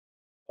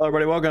Hello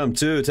everybody, welcome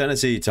to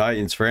Tennessee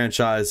Titans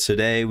franchise.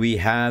 Today we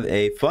have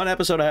a fun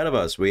episode ahead of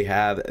us. We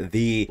have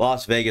the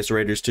Las Vegas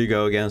Raiders to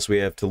go against. We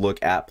have to look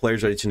at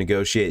players ready to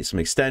negotiate some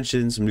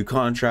extensions, some new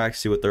contracts,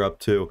 see what they're up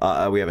to.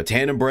 We have a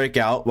tandem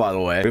breakout, by the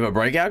way. We have a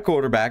breakout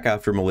quarterback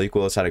after Malik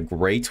Willis had a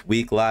great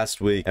week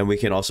last week, and we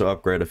can also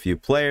upgrade a few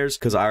players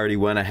because I already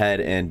went ahead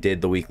and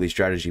did the weekly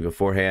strategy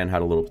beforehand,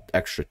 had a little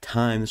extra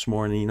time this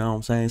morning, you know what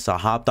I'm saying? So I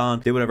hopped on,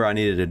 did whatever I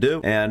needed to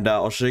do, and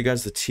I'll show you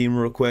guys the team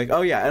real quick.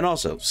 Oh yeah, and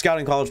also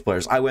scouting college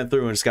players. I went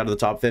through and scouted the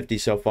top 50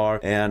 so far,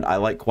 and I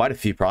like quite a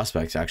few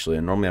prospects actually,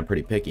 and normally I'm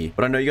pretty picky,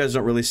 but I know you guys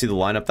don't really see the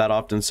lineup that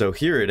often, so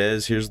here it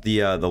is. Here's the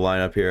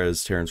lineup here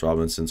as Terrence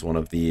Robinson's one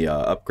of the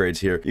upgrades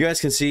here. You guys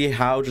can see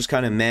how just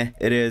kind of meh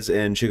it is,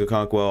 and Chico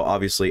Conquo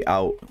obviously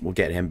out. We'll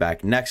get him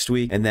back next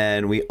week, and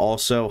then we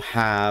also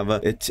have,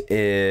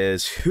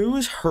 who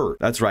is hurt?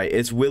 That's right,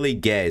 it's Willie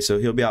Gay, so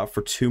he'll be out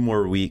for 2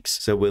 more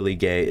weeks. So Willie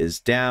Gay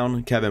is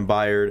down. Kevin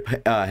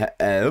Byard,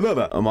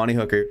 Amani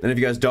Hooker. And if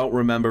you guys don't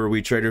remember,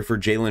 we traded for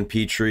Jalen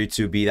Petrie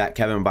to be that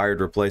Kevin Byard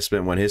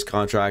replacement when his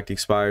contract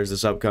expires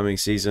this upcoming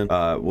season.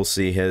 We'll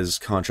see his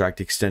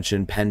contract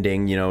extension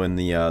pending, you know, in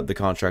the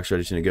contracts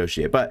ready to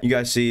negotiate. But you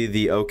guys see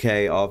the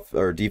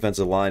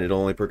defensive line, it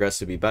only progressed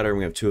to be better, and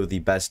we have 2 of the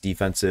best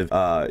defensive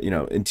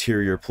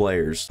interior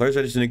players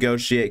ready to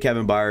negotiate: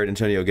 Kevin Byard,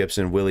 Antonio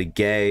Gibson, Willie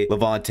Gay,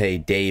 Levante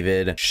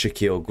David,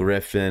 Shaquille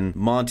Griffin,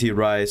 Monty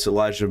Rice,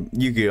 Elijah.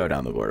 You can go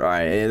down the board. All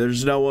right,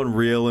 there's no one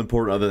real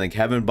important other than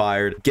Kevin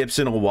Byard.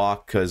 Gibson will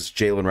walk because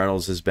Jalen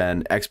Reynolds has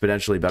been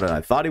exponentially better than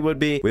I thought he would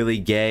be. Willie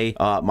Gay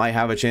might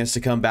have a chance to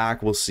come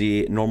back. We'll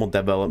see. Normal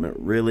development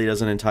really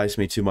doesn't entice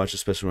me too much,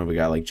 especially when we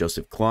got a guy like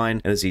Joseph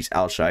Klein and Aziz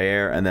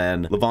Al-Shaair. And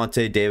then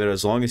Levante David,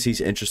 as long as he's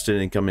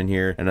interested in coming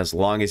here, and as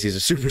long as he's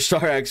a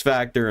superstar X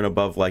factor and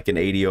above like an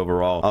 80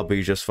 overall, I'll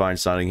be just fine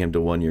signing him to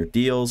 1-year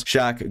deals.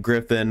 Shaq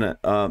Griffin,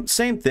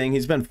 same thing.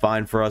 He's been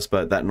fine for us,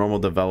 but that normal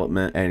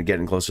development and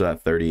getting closer to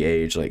that 30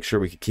 age, like sure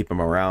we could keep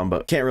him around,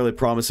 but can't really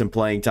promise him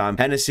playing time.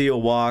 Hennessy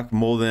will walk.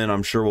 Molden,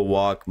 I'm sure will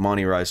walk.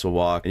 Monty Rice will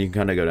walk, and you can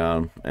kind of go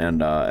down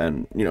and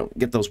you know,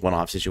 get those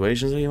one-off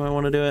situations that you might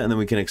want to do it, and then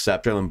we can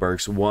accept Traylon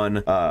Burks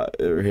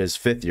his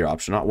 5th-year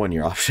option, not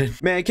 1-year option.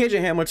 Man,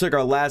 KJ Hamler took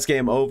our last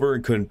game over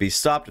and couldn't be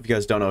stopped. If you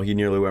guys don't know, he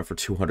nearly went for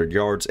 200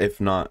 yards.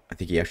 If not, I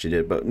think he actually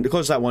did, but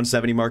close to that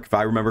 170 mark if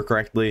I remember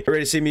correctly.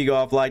 Ready to see me go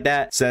off like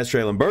that, says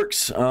Traylon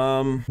Burks.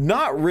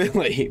 Not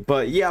really,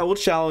 but yeah, we'll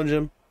challenge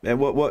him. And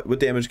what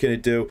damage can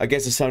it do? I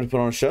guess it's time to put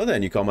on a show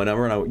then. You call my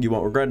number and you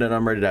won't regret it.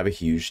 I'm ready to have a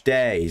huge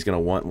day. He's going to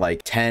want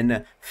like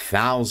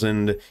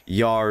 10,000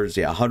 yards.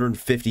 Yeah,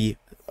 150.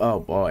 Oh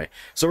boy.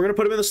 So we're going to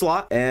put him in the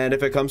slot. And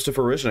if it comes to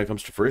fruition, it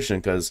comes to fruition.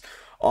 Because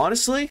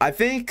honestly, I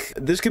think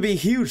this could be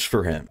huge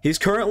for him. He's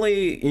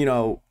currently, you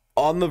know,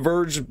 on the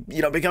verge of,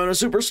 you know, becoming a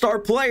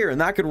superstar player, and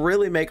that could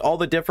really make all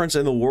the difference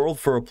in the world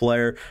for a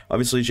player.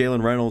 Obviously,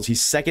 Jalen Reynolds, he's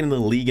 2nd in the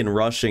league in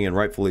rushing, and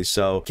rightfully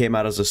so. Came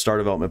out as a star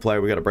development player.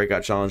 We got a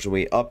breakout challenge, and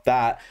we up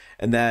that.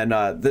 And then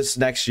this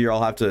next year,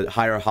 I'll have to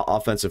hire an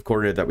offensive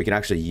coordinator that we can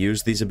actually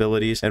use these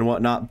abilities and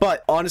whatnot.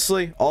 But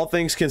honestly, all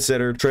things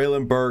considered,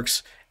 Traylon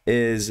Burks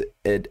is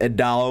a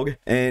dog,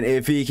 and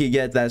if he could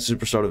get that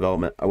superstar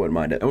development, I wouldn't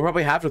mind it. And we'll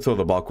probably have to throw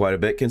the ball quite a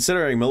bit,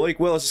 considering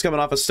Malik Willis is coming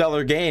off a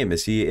stellar game.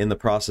 Is he in the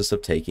process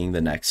of taking the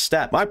next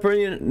step? My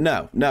opinion,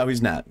 no,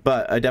 he's not,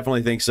 but I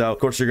definitely think so. Of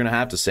course, you're gonna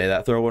have to say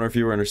that. Throw 1 or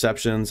fewer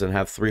interceptions and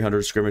have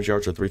 300 scrimmage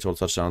yards or 3 total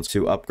touchdowns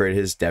to upgrade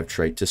his dev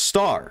trait to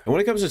star. And when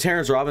it comes to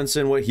Terrence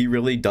Robinson, what he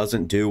really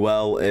doesn't do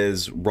well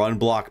is run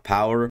block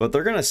power, but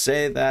they're gonna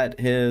say that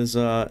his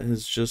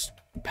just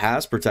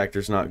pass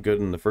protector's not good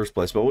in the first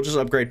place, but we'll just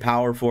upgrade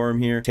power for him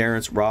here.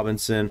 Terrence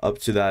Robinson up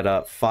to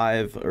that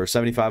 5 or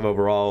 75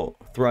 overall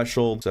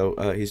threshold, so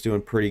he's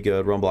doing pretty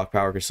good. Run block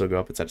power can still go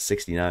up. It's at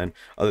 69.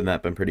 Other than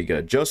that, been pretty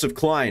good. Joseph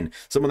Klein,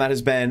 someone that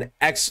has been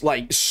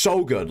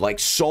so good, like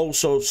so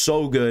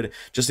good,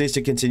 just needs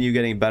to continue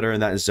getting better in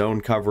that zone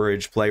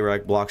coverage, play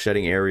rec, block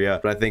shedding area,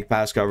 but I think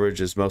pass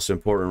coverage is most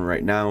important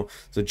right now.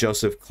 So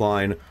Joseph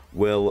Klein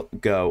will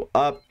go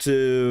up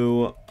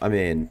to, I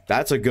mean,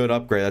 that's a good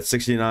upgrade. That's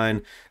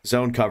 69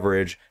 zone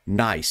coverage.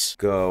 Nice.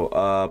 Go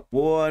up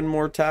 1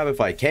 more tab if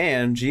I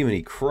can.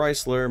 Jiminy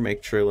Chrysler,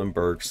 make Traylon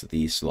Burks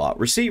the slot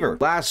receiver.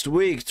 Last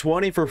week,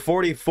 20 for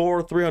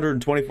 44,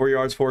 324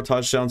 yards, 4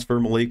 touchdowns for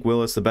Malik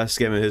Willis, the best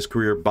game of his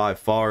career by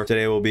far.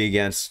 Today will be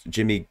against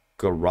Jimmy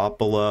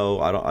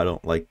Garoppolo. I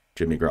don't like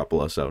Jimmy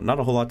Garoppolo, so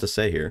not a whole lot to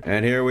say here.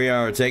 And here we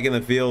are taking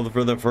the field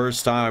for the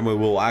first time. We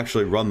will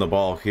actually run the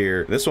ball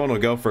here. This one will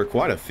go for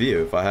quite a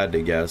few if I had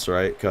to guess,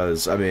 right?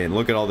 Because I mean,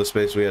 look at all the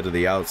space we had to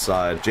the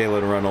outside.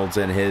 Jalen Reynolds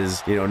and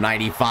his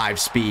 95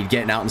 speed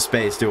getting out in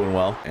space, doing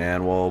well.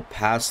 And we'll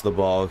pass the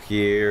ball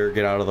here,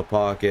 get out of the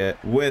pocket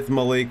with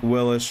Malik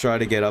Willis, try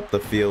to get up the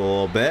field a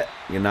little bit.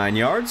 Get 9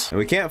 yards, and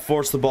we can't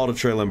force the ball to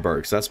Traylon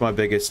Burks. That's my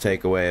biggest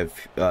takeaway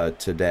of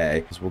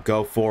today, because we'll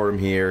go for him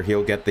here.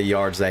 He'll get the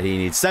yards that he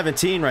needs.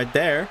 17 right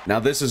right there. Now,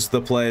 this is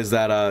the plays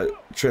that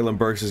Treylon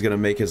Burks is going to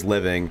make his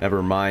living.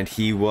 Never mind.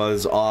 He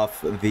was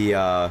off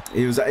the,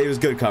 he was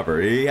good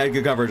cover. He had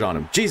good coverage on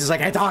him. Jesus, I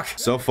can't talk.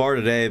 So far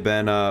today,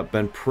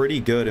 been pretty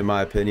good, in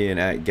my opinion,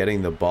 at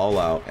getting the ball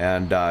out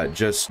and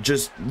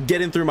just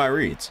getting through my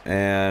reads.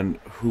 And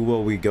who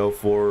will we go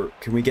for?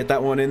 Can we get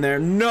that one in there?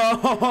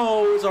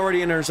 No, it's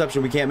already an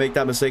interception. We can't make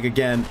that mistake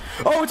again.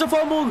 Oh, it's a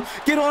fumble.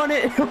 Get on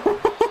it.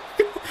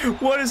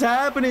 What is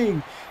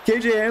happening?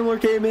 KJ Hamler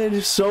came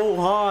in so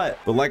hot.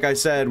 But like I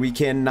said, we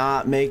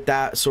cannot make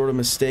that sort of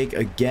mistake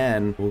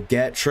again. We'll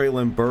get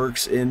Treylon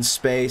Burks in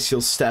space. He'll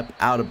step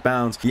out of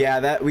bounds. Yeah,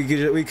 that we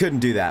couldn't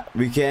do that.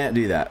 We can't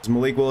do that. So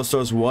Malik Willis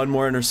throws one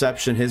more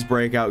interception. His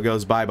breakout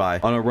goes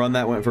bye-bye. On a run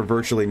that went for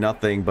virtually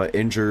nothing, but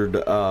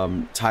injured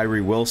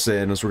Tyree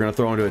Wilson, as we're going to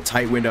throw into a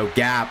tight window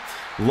gap.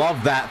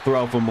 Love that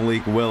throw from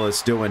Malik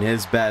Willis, doing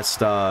his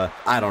best,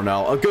 I don't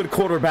know, a good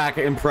quarterback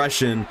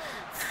impression.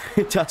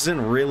 It doesn't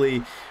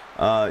really...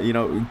 you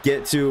know,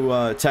 get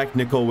too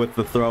technical with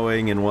the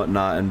throwing and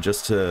whatnot, and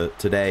just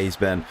today he's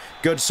been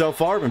good so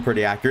far, been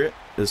pretty accurate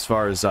as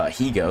far as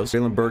he goes.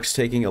 Treylon Burks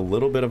taking a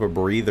little bit of a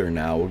breather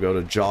now. We'll go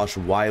to Josh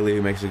Wiley,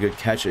 who makes a good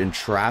catch in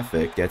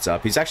traffic, gets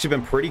up. He's actually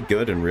been pretty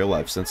good in real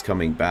life since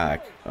coming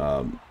back.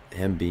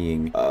 Him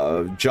being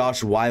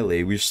Josh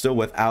Wiley. We're still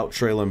without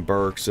Treylon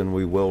Burks, and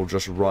we will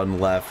just run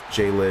left.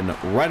 Jalen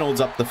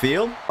Reynolds up the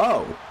field.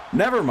 Oh,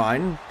 never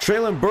mind.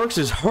 Treylon Burks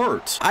is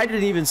hurt. I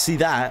didn't even see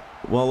that.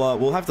 Well,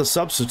 we'll have to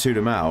substitute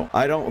him out.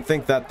 I don't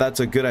think that that's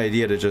a good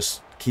idea to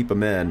just keep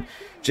him in.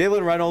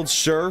 Jalen Reynolds,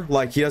 sure,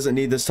 like he doesn't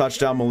need this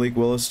touchdown. Malik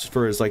Willis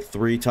for his like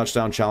 3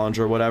 touchdown challenge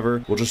or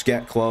whatever. We'll just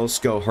get close,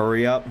 go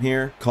hurry up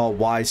here, call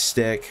Y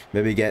stick,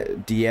 maybe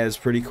get Diaz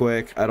pretty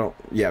quick.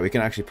 Yeah, we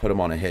can actually put him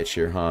on a hitch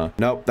here, huh?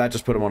 Nope, that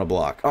just put him on a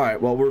block. All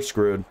right, well, we're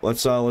screwed.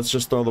 Let's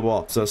just throw the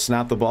ball. So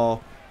snap the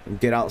ball and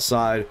get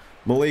outside.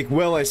 Malik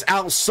Willis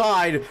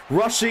outside,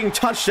 rushing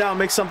touchdown,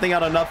 makes something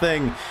out of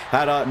nothing.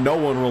 Had no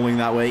one rolling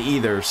that way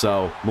either.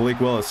 So Malik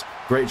Willis,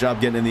 great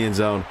job getting in the end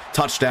zone.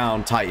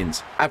 Touchdown,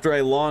 Titans. After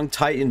a long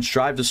Titans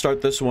drive to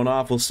start this one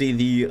off, we'll see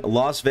the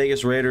Las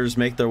Vegas Raiders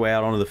make their way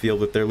out onto the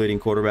field with their leading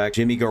quarterback,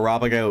 Jimmy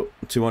Garoppolo,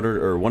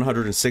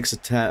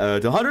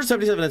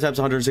 177 attempts,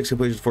 106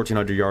 completions,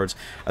 1,400 yards.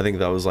 I think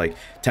that was like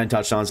 10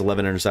 touchdowns,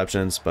 11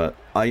 interceptions, but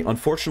I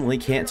unfortunately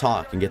can't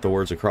talk and get the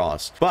words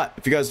across. But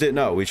if you guys didn't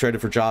know, we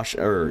traded for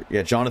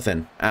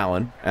Jonathan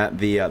Allen at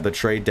the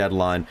trade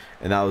deadline,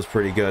 and that was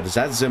pretty good. Is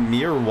that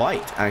Zamir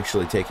White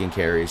actually taking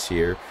carries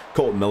here?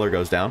 Colton Miller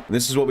goes down. And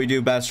this is what we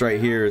do best right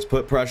here, is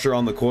put pressure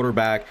on the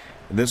quarterback.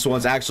 And this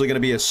one's actually going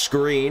to be a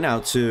screen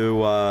out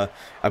to,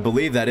 I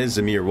believe that is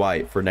Zamir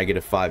White for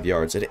 -5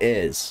 yards. It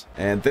is.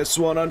 And this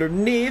one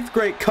underneath,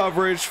 great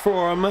coverage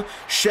from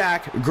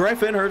Shaq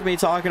Griffin. Heard me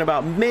talking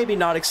about maybe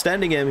not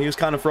extending him. He was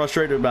kind of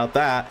frustrated about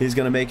that. He's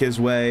going to make his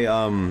way,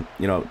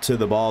 you know, to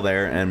the ball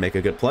there and make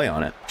a good play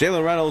on it.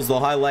 Jalen Reynolds,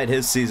 they'll highlight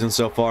his season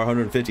so far.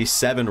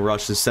 157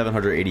 rushes,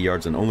 780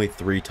 yards, and only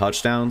 3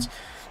 touchdowns.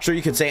 Sure,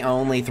 you could say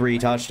only 3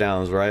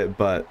 touchdowns, right?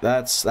 But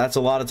that's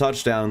a lot of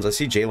touchdowns. I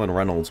see Jalen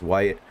Reynolds,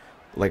 White,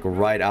 like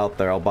right out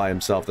there all by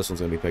himself. This one's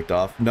gonna be picked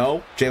off.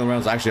 No, Jalen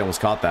Reynolds actually almost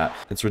caught that.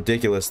 It's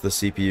ridiculous the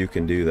CPU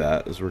can do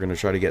that, as we're gonna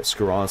try to get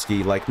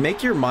Skoronski. Like,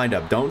 make your mind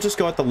up. Don't just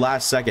go at the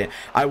last second.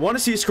 I want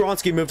to see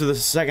Skoronski move to the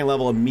 2nd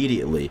level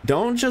immediately.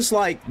 Don't just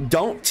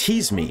don't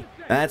tease me.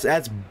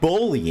 That's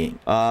bullying.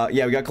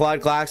 Yeah, we got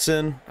Clyde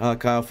Claxton,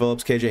 Kyle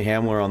Phillips, KJ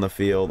Hamler on the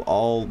field.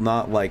 All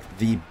not like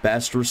the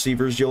best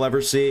receivers you'll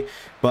ever see,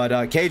 but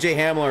KJ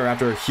Hamler,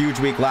 after a huge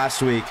week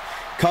last week,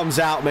 comes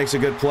out, makes a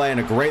good play, and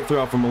a great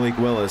throw from Malik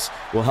Willis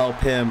will help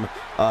him,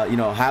 you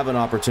know, have an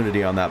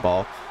opportunity on that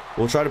ball.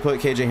 We'll try to put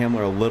KJ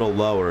Hamler a little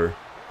lower,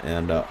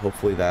 and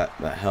hopefully that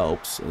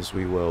helps, as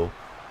we will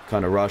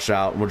kind of rush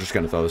out, and we're just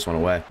going to throw this one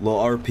away. Little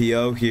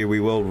RPO here.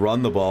 We will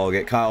run the ball,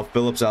 get Kyle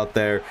Phillips out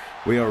there.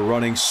 We are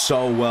running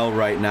so well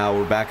right now.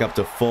 We're back up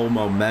to full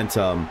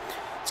momentum.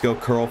 Let's go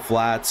curl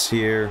flats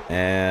here,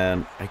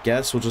 and I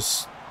guess we'll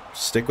just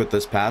stick with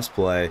this pass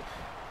play.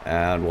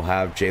 And we'll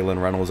have Jalen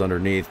Reynolds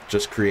underneath,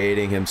 just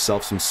creating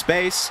himself some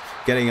space,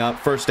 getting up,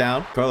 first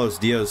down. Carlos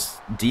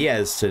Diaz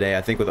today,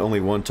 I think with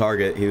only 1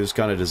 target. He was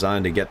kind of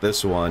designed to get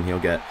this one.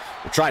 We'll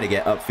try to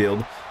get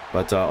upfield,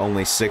 but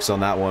only 6 on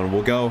that one.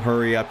 We'll go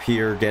hurry up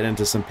here, get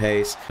into some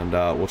pace, and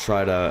we'll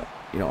try to,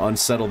 you know,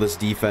 unsettle this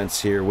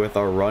defense here with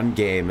our run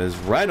game, as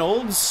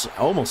Reynolds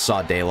almost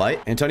saw daylight.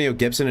 Antonio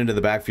Gibson into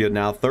the backfield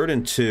now, 3rd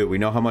and 2. We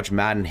know how much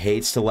Madden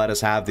hates to let us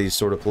have these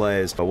sort of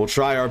plays, but we'll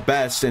try our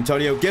best.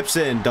 Antonio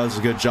Gibson does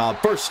a good job.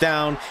 First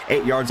down,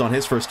 8 yards on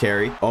his first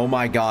carry. Oh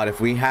my God,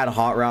 if we had a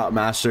hot route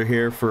master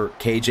here for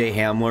KJ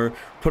Hamler,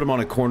 put him on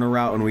a corner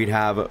route and we'd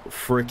have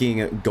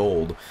freaking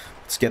gold.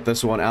 Let's get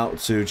this one out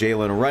to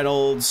Jalen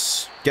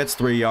Reynolds. Gets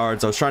 3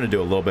 yards. I was trying to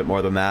do a little bit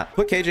more than that.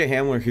 Put KJ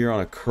Hamler here on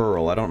a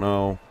curl. I don't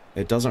know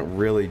it doesn't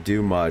really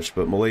do much.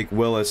 But Malik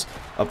Willis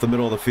up the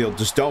middle of the field,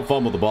 just don't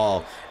fumble the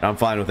ball, and I'm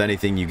fine with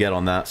anything you get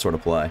on that sort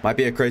of play. Might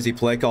be a crazy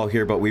play call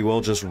here, but we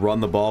will just run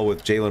the ball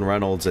with Jalen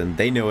Reynolds, and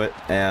they knew it,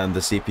 and the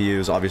CPU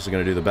is obviously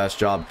going to do the best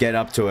job. Get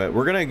up to it.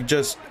 We're going to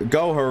just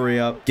go hurry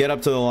up, get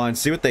up to the line,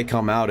 see what they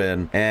come out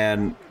in,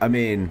 and I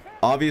mean,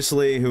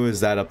 obviously, who is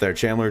that up there?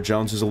 Chandler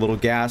Jones is a little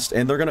gassed,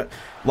 and they're gonna,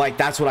 like,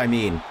 that's what I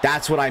mean.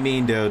 That's what I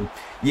mean, dude.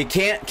 You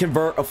can't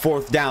convert a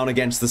 4th down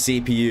against the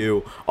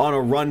CPU on a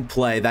run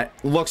play that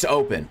looks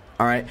open,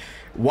 all right?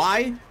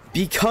 Why?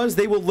 Because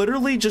they will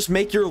literally just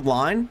make your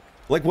line.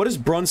 Like, what is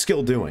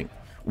Brunskill doing?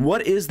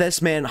 What is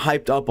this man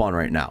hyped up on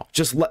right now?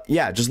 Just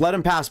let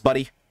him pass,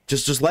 buddy.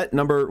 Just let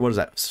number, what is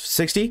that,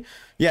 60?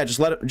 Yeah, just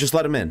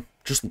let him in.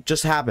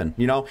 Just happen,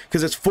 you know,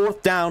 because it's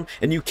 4th down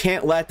and you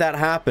can't let that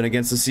happen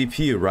against the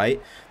CPU, right?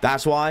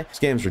 That's why this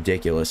game's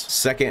ridiculous.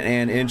 2nd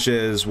and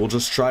inches. We'll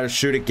just try to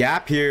shoot a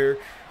gap here,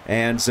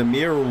 and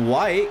Zamir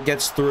White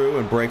gets through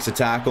and breaks a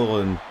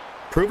tackle, and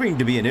proving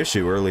to be an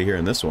issue early here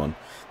in this one.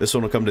 This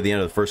one will come to the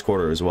end of the first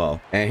quarter as well.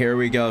 And here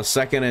we go,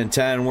 2nd and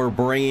 10. We're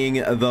bringing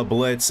the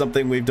blitz,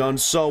 something we've done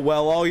so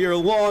well all year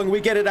long.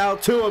 We get it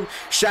out to him.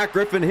 Shaq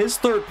Griffin, his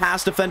 3rd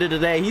pass defended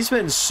today. He's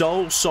been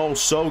so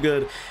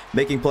good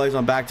making plays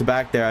on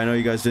back-to-back there. I know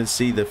you guys didn't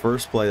see the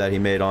first play that he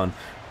made on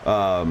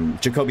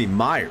Jacoby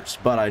Myers,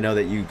 but I know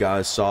that you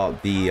guys saw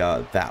the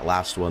that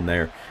last one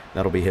there.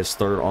 That'll be his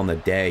 3rd on the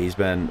day. He's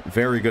been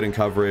very good in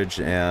coverage,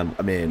 and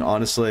I mean,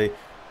 honestly,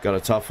 got a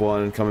tough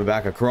one coming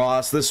back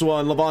across. This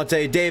one,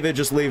 Levante David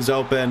just leaves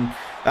open.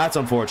 That's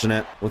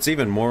unfortunate. What's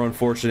even more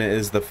unfortunate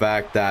is the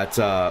fact that,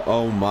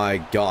 oh my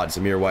God,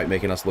 Zamir White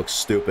making us look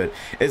stupid,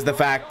 is the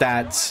fact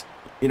that,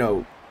 you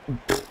know,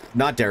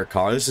 not Derek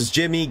Carr, this is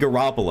Jimmy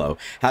Garoppolo,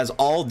 has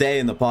all day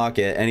in the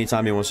pocket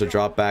anytime he wants to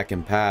drop back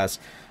and pass.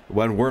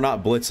 When we're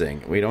not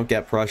blitzing, we don't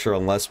get pressure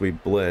unless we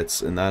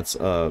blitz, and that's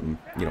you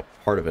know,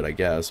 part of it, I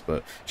guess.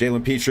 But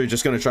Jalen Petrie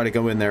just going to try to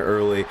go in there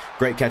early.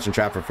 Great catch and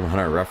traffic from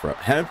Hunter Refra.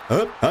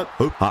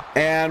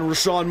 And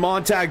Rashawn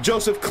Montag,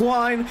 Joseph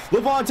Klein,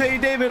 Levante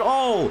David,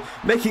 all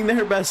making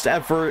their best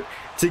effort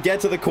to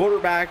get to the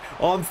quarterback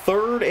on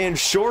 3rd and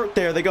short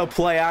there. They go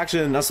play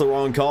action. That's the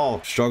wrong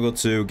call. Struggle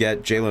to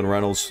get Jalen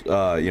Reynolds,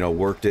 you know,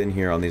 worked in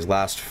here on these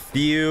last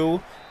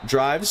few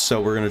drives,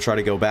 so we're going to try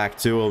to go back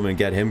to him and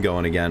get him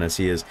going again, as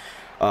he is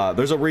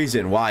there's a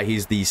reason why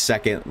he's the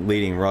 2nd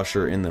leading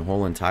rusher in the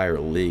whole entire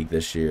league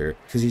this year,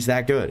 because he's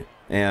that good.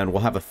 And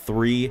we'll have a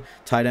 3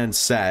 tight end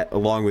set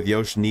along with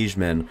Yosh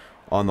Nijman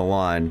on the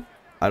line.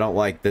 I don't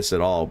like this at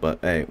all, but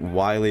hey,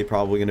 Wiley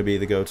probably going to be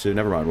the go-to.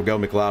 Never mind, we'll go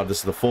McLeod. This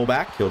is the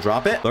fullback. He'll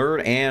drop it.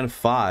 3rd and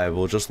 5.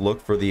 We'll just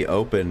look for the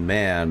open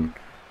man,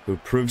 who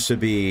proves to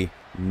be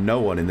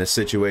no one in this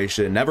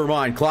situation. Never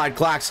mind, Clyde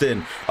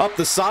Claxton up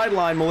the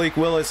sideline. Malik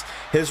Willis,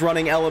 his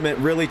running element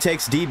really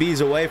takes DBs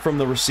away from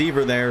the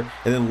receiver there,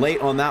 and then late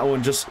on that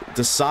one just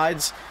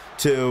decides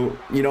to,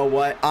 you know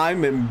what,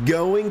 I'm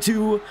going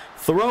to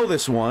throw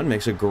this one.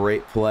 Makes a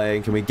great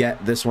play. Can we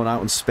get this one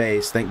out in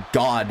space? Thank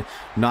God,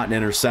 not an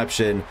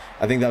interception.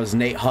 I think that was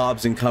Nate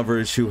Hobbs in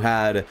coverage, who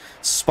had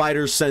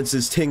spider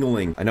senses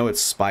tingling. I know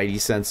it's Spidey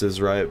senses,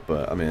 right?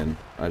 But I mean,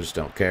 I just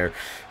don't care.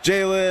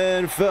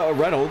 Jalen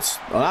Reynolds,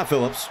 not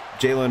Phillips,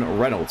 Jalen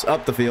Reynolds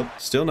up the field.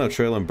 Still no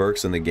Traylon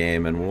Burks in the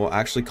game, and we'll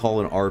actually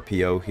call an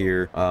RPO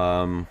here.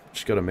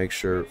 Just gotta make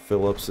sure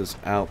Phillips is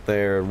out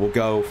there, and we'll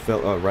go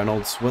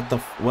Reynolds. What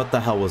the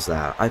hell was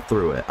that? I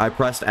threw it. I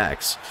pressed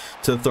X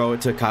to throw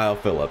it to Kyle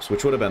Phillips,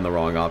 which would have been the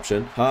wrong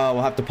option.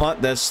 We'll have to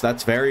punt this.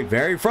 That's very,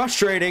 very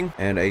frustrating.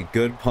 And a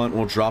good punt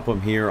will drop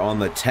him here on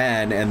the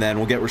 10, and then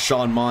we'll get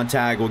Rashawn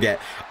Montag. We'll get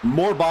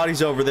more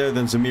bodies over there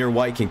than Zamir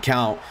White can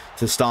count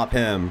to stop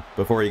him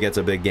before he gets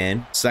a big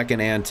gain. 2nd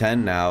and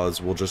 10 now,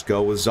 as we'll just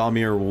go with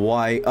Zamir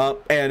White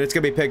up, and it's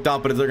gonna be picked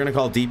up. But if they're gonna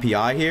call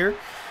DPI here,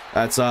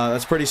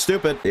 that's pretty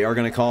stupid. They are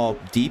gonna call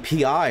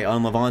DPI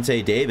on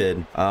Levante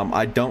David.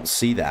 I don't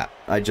see that.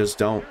 I just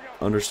don't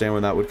understand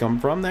where that would come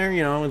from there.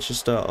 You know, it's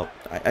just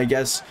I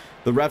guess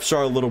the refs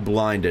are a little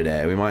blind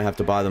today. We might have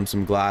to buy them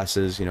some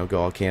glasses, you know,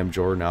 go all Cam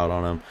Jordan out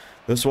on them.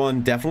 This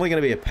one definitely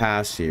going to be a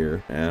pass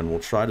here, and we'll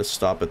try to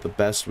stop it the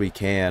best we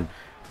can.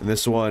 And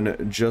this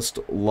one just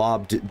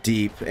lobbed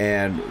deep,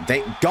 and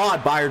thank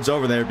God Byard's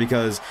over there,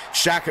 because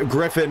Shaq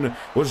Griffin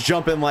was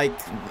jumping like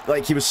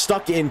he was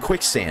stuck in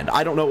quicksand.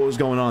 I don't know what was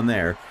going on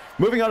there.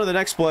 Moving on to the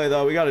next play,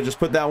 though, we got to just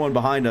put that one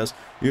behind us.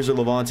 User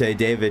Levante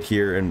David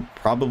here, and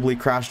probably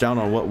crash down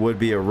on what would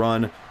be a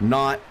run.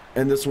 Not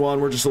in this one.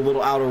 We're just a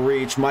little out of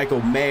reach.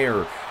 Michael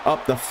Mayer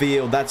up the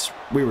field.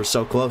 We were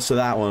so close to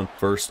that one.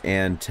 1st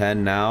and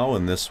 10 now,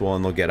 and this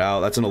one they'll get out.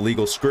 That's an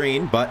illegal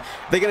screen, but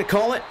they gonna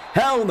call it?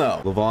 Hell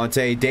no.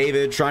 Levante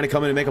David trying to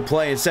come in and make a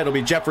play. Instead, it'll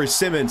be Jeffrey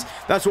Simmons.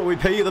 That's what we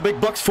pay you the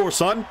big bucks for,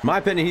 son. In my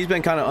opinion, he's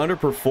been kind of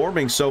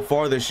underperforming so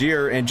far this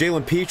year, and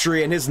Jalen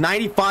Petrie and his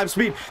 95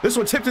 speed. This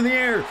one tipped in the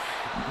air.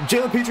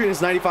 Jalen Petrie and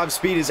his 95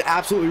 speed is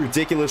absolutely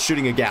ridiculous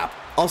shooting a gap.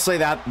 I'll say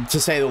that, to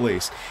say the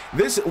least.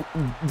 This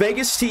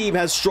Vegas team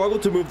has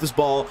struggled to move this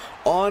ball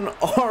on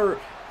our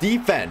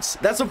defense.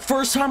 That's the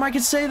first time I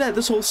could say that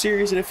this whole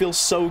series, and it feels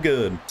so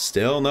good.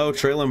 Still no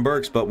Traylon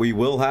Burks, but we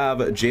will have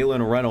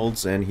Jalen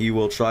Reynolds, and he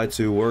will try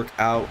to work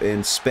out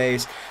in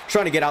space,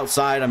 trying to get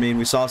outside. I mean,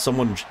 we saw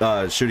someone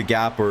shoot a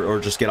gap or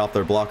just get off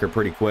their blocker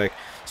pretty quick,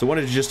 so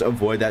wanted to just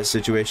avoid that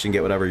situation,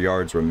 get whatever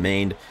yards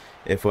remained.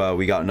 If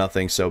we got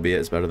nothing, so be it.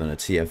 It's better than a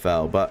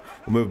TFL. But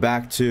we'll move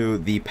back to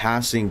the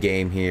passing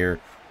game here.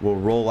 We'll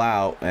roll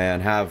out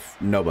and have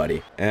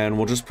nobody, and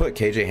we'll just put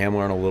KJ Hamler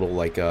on a little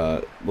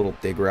little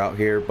dig route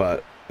here,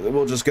 but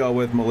we'll just go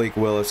with Malik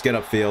Willis, get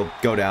upfield,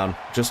 go down,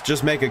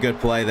 just make a good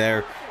play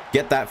there,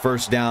 get that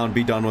first down,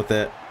 be done with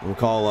it. We'll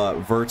call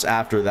Verts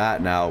after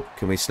that. Now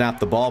can we snap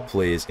the ball,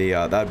 please?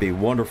 That'd be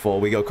wonderful.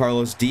 We go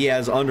Carlos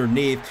Diaz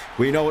underneath.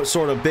 We know what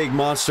sort of big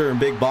monster and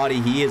big body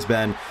he has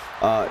been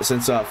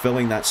since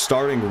filling that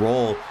starting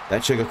role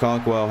that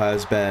Chigakonkwo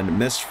has been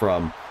missed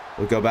from.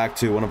 We'll go back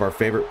to one of our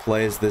favorite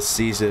plays this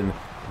season,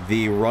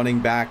 the running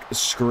back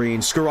screen.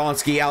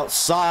 Skoronski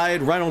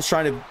outside. Reynolds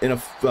trying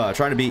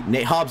to beat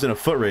Nate Hobbs in a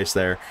foot race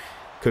there.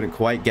 Couldn't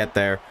quite get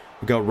there.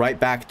 We'll go right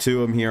back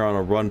to him here on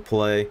a run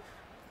play.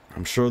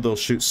 I'm sure they'll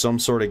shoot some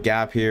sort of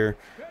gap here.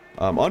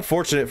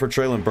 Unfortunate for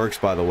Traylon Burks,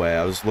 by the way.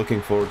 I was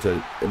looking forward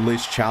to at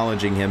least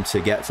challenging him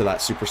to get to that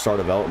superstar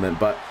development,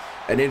 but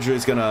an injury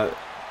is going to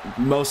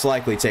most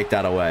likely take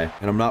that away,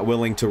 and I'm not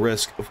willing to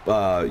risk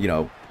you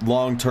know,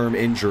 long-term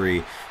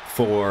injury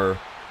for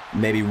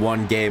maybe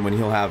one game when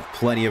he'll have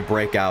plenty of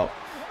breakout,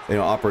 you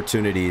know,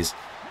 opportunities.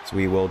 So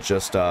we will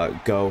just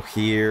go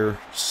here,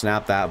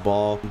 snap that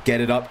ball, get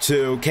it up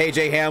to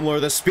KJ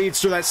Hamler, the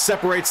speedster that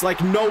separates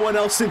like no one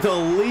else in the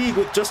league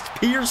with just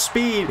pure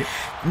speed.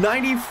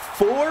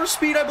 94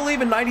 speed, I believe,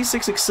 and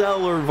 96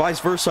 excel, or vice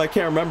versa, I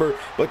can't remember.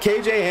 But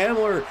KJ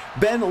Hamler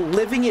been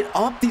living it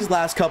up these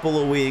last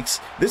couple of weeks.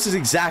 This is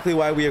exactly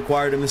why we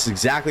acquired him. This is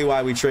exactly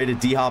why we traded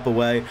D-Hop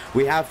away.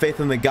 We have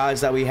faith in the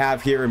guys that we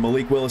have here, and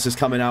Malik Willis is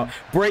coming out,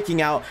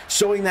 breaking out,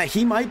 showing that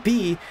he might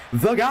be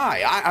the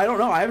guy. I don't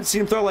know. I haven't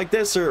seen him throw like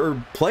this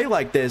or play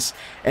like this,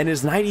 and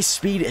his 90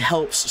 speed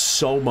helps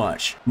so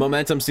much.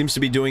 Momentum seems to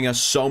be doing us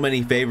so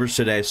many favors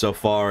today so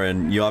far,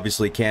 and you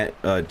obviously can't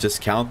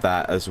discount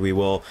that, as we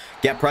will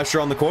get pressure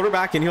on the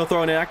quarterback and he'll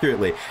throw it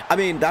inaccurately. I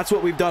mean, that's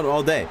what we've done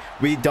all day.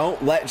 We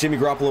don't let Jimmy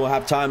Garoppolo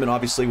have time, and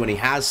obviously when he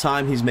has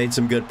time, he's made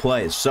some good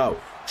plays. So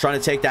trying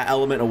to take that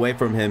element away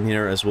from him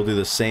here, as we'll do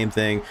the same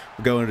thing.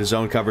 We'll go into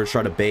zone coverage,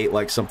 try to bait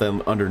like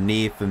something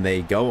underneath, and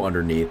they go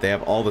underneath. They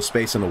have all the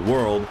space in the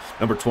world.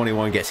 Number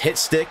 21 gets hit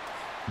stick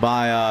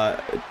by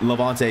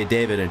Levante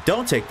David, and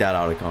don't take that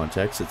out of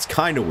context. It's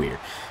kind of weird.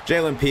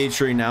 Jalen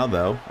Petrie now,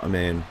 though, I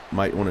mean,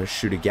 might want to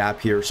shoot a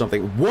gap here or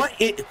something.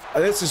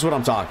 This is what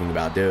I'm talking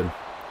about, dude.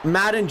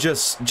 Madden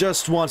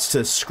just wants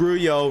to screw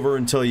you over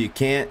until you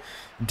can't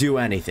do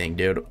anything,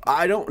 dude.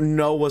 I don't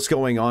know what's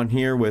going on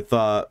here with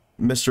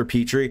Mr.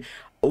 Petrie.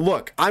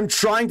 Look, I'm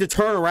trying to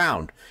turn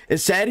around.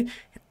 Instead,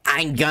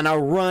 I'm gonna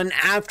run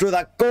after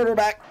the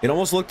quarterback. It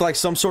almost looked like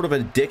some sort of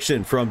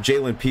addiction from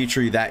Jalen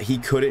Petrie, that he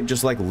couldn't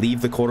just like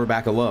leave the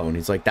quarterback alone.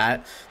 He's like,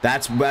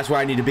 that's where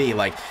I need to be.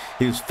 Like,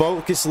 he was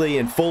focusedly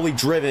and fully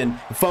driven,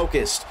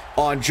 focused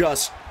on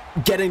just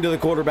getting to the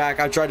quarterback.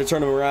 I tried to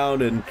turn him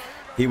around, and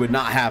he would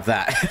not have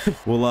that.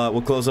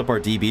 We'll close up our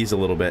DBs a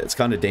little bit. It's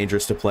kind of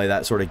dangerous to play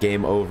that sort of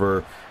game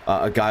over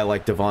a guy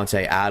like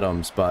Devontae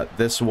Adams, but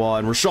this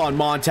one, Rashawn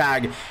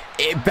Montag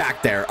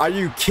back there. Are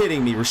you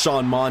kidding me?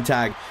 Rashawn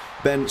Montag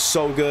been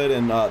so good,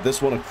 and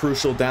this one a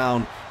crucial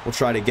down. We'll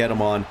try to get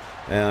him on.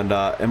 And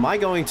am I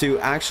going to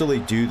actually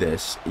do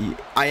this?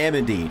 I am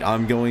indeed.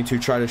 I'm going to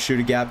try to shoot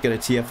a gap, get a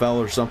TFL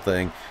or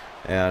something,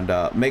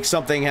 and make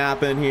something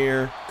happen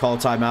here. Call a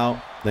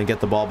timeout, then get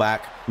the ball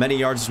back. Many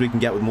yards as we can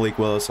get with Malik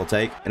Willis, I'll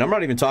take. And I'm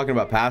not even talking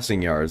about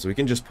passing yards. We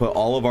can just put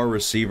all of our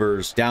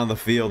receivers down the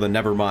field, and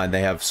never mind,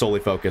 they have solely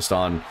focused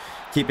on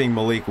keeping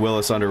Malik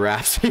Willis under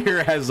wraps here,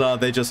 as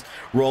they just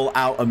roll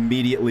out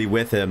immediately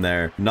with him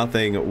there.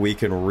 Nothing we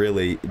can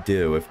really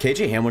do. If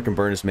KJ Hamler can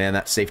burn his man,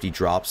 that safety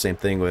drops. Same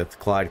thing with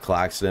Clyde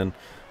Claxton.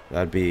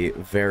 That'd be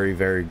very,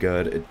 very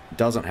good. It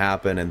doesn't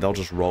happen, and they'll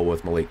just roll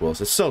with Malik Willis.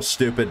 It's so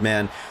stupid,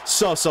 man.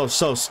 So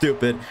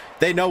stupid.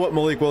 They know what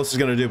Malik Willis is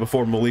going to do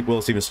before Malik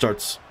Willis even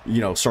starts, you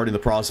know, starting the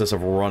process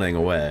of running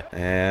away.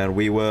 And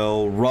we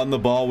will run the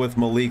ball with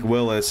Malik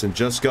Willis and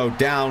just go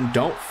down.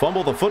 Don't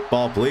fumble the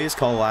football, please.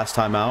 Call last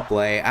time out.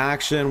 Play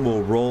action.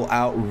 We'll roll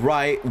out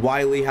right.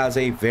 Wiley has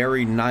a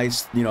very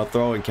nice, you know,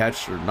 throw and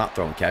catch, or not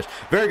throw and catch.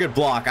 Very good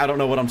block. I don't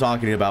know what I'm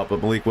talking about,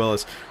 but Malik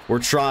Willis, we're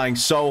trying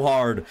so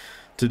hard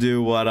to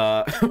do what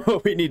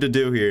what we need to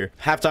do here.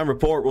 Halftime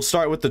report. We'll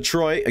start with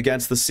Detroit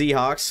against the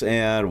Seahawks,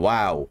 and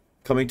wow,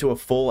 coming to a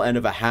full end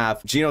of a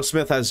half. Geno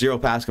Smith has 0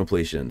 pass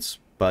completions,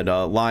 but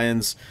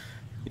Lions,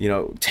 you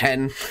know,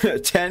 10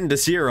 to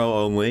 0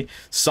 only.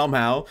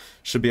 Somehow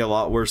should be a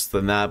lot worse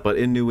than that. But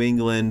in New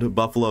England,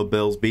 Buffalo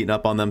Bills beating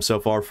up on them so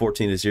far,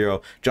 14 to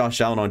 0.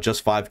 Josh Allen on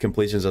just 5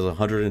 completions has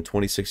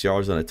 126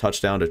 yards and a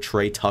touchdown to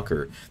Trey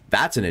Tucker.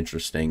 That's an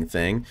interesting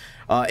thing.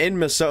 In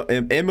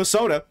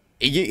Minnesota,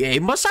 Hey,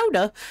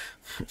 Masoda.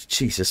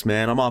 Jesus,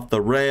 man, I'm off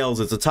the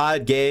rails. It's a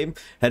tied game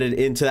headed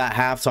into that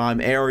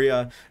halftime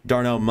area.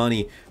 Darnell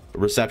Money,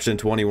 reception,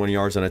 21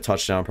 yards and a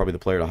touchdown. Probably the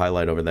player to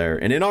highlight over there.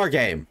 And in our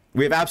game,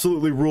 we have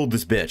absolutely ruled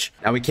this bitch.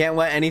 Now, we can't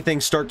let anything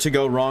start to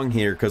go wrong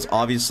here because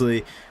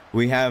obviously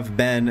we have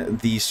been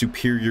the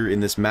superior in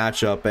this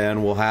matchup,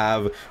 and we'll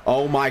have,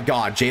 oh my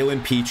god,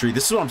 Jalen Petrie.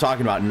 This is what I'm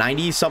talking about.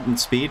 90-something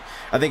speed.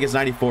 I think it's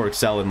 94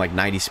 excel in like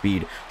 90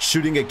 speed.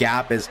 Shooting a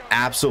gap is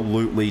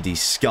absolutely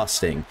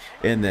disgusting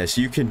in this.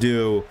 You can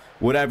do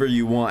whatever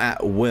you want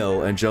at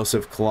will, and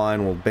Joseph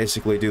Klein will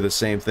basically do the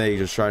same thing,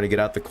 just trying to get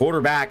out the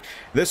quarterback.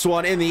 This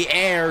one in the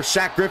air.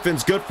 Shaq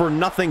Griffin's good for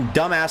nothing.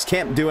 Dumbass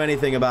can't do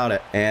anything about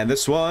it. And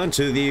this one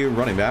to the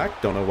running back.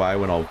 Don't know why I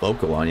went all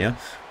vocal on you,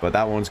 but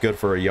that one's good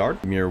for a yard.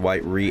 Amir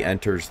White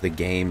re-enters the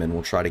game, and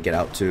we'll try to get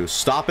out to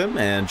stop him,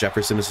 and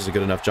Jeffrey Simmons does a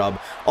good enough job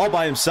all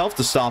by himself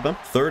to stop him.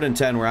 3rd and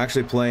 10. We're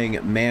actually playing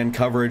man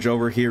coverage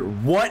over here.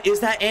 What is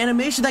that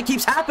animation that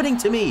keeps happening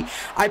to me?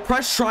 I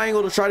press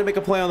triangle to try to make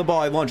a play on the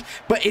ball. I lunge,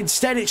 but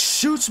instead it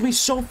shoots me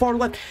so far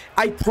left.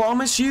 I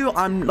promise you,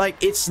 I'm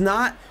like, it's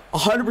not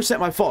 100%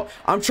 my fault.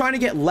 I'm trying to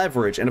get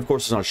leverage, and of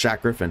course it's on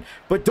Shaq Griffin,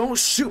 but don't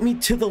shoot me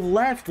to the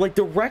left, like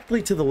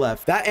directly to the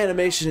left. That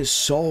animation is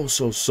so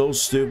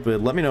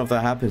stupid. Let me know if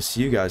that happens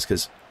to you guys,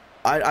 because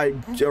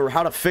or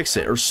how to fix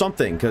it or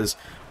something, because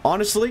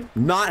honestly,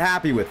 not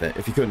happy with it,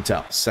 if you couldn't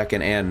tell.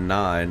 2nd and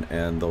 9,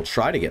 and they'll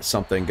try to get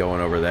something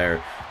going over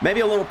there. Maybe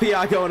a little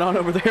PI going on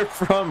over there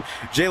from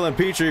Jalen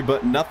Petrie,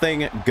 but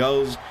nothing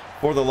goes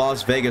for the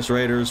Las Vegas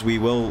Raiders. We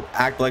will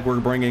act like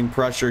we're bringing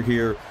pressure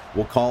here.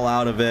 We'll call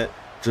out of it.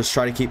 Just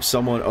try to keep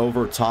someone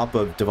over top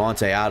of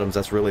Devontae Adams.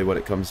 That's really what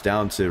it comes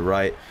down to,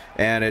 right?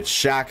 And it's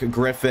Shaq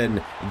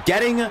Griffin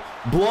getting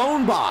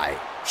blown by.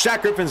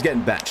 Shaq Griffin's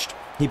getting benched.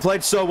 He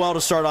played so well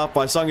to start off.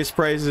 I sung his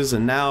praises,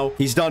 and now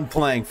he's done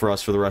playing for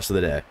us for the rest of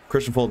the day.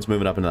 Christian Fulton's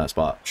moving up into that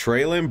spot.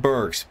 Traylon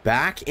Burks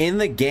back in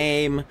the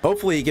game.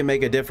 Hopefully he can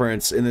make a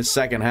difference in the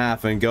second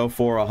half and go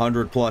for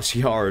 100+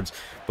 yards.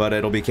 But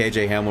it'll be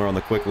KJ Hamler on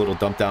the quick little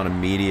dump down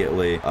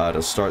immediately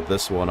to start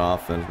this one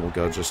off. And we'll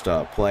go just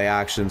play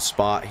action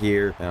spot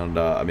here. And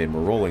I mean,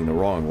 we're rolling the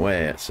wrong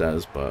way, it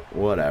says, but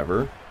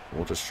whatever.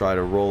 We'll just try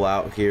to roll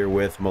out here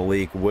with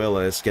Malik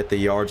Willis, get the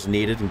yards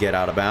needed and get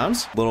out of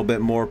bounds. A little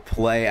bit more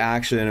play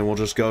action, and we'll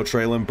just go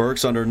Traylon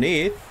Burks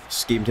underneath.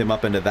 Schemed him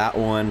up into that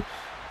one.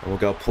 And we'll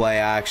go play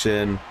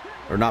action,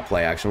 or not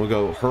play action. We'll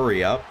go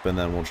hurry up, and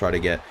then we'll try to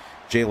get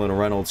Jalen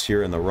Reynolds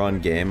here in the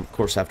run game. Of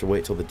course, have to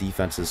wait till the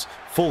defense is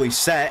fully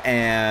set,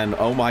 and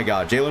oh my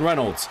god, Jalen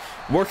Reynolds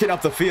working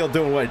up the field,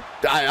 doing what,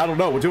 I don't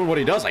know, doing what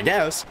he does, I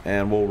guess.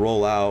 And we'll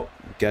roll out,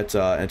 get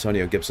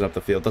Antonio Gibson up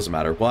the field. Doesn't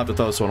matter. We'll have to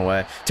throw this one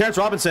away. Terrence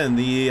Robinson,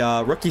 the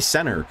rookie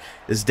center,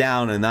 is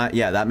down, and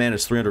that man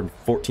is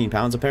 314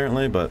 pounds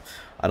apparently, but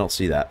I don't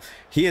see that.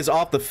 He is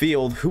off the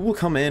field. Who will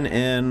come in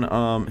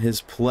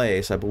his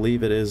place? I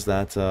believe it is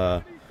that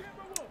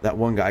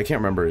one guy. I can't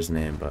remember his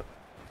name, but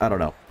I don't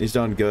know. He's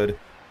done good.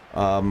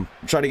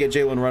 Try to get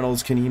Jalen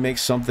Reynolds. Can he make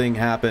something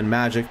happen?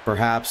 Magic,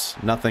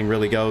 perhaps. Nothing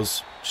really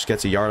goes. Just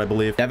gets a yard, I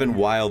believe. Devin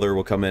Wilder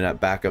will come in at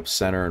backup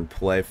center and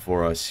play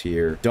for us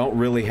here. Don't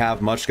really have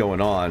much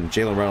going on.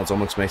 Jalen Reynolds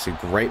almost makes a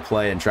great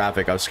play in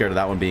traffic. I was scared of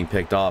that one being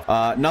picked off.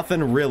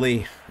 Nothing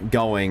really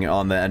going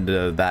on the end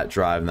of that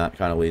drive, and that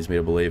kind of leads me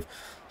to believe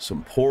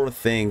some poor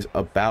things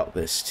about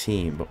this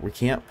team, but we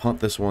can't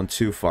punt this one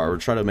too far. We're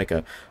trying to make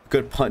a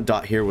good punt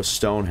dot here with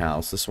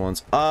Stonehouse. This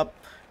one's up.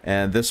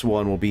 And this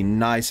one will be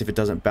nice if it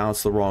doesn't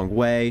bounce the wrong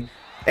way.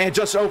 And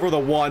just over the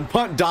one.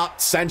 Punt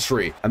dot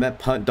century. I meant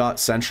punt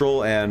dot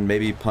central and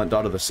maybe punt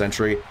dot of the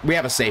century. We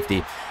have a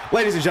safety.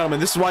 Ladies and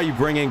gentlemen, this is why you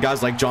bring in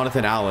guys like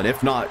Jonathan Allen.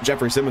 If not,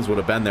 Jeffrey Simmons would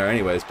have been there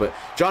anyways. But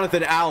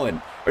Jonathan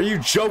Allen, are you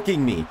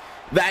joking me?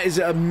 That is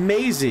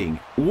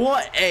amazing.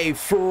 What a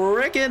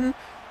freaking...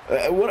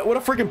 what a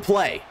freaking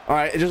play. All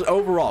right, just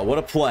overall, what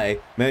a play.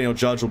 Manuel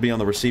Judge will be on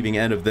the receiving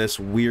end of this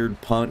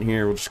weird punt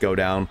here. We'll just go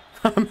down.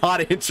 I'm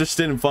not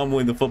interested in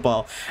fumbling the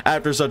football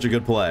after such a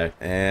good play.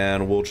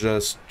 And we'll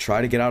just try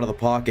to get out of the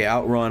pocket,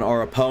 outrun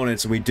our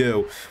opponents, and we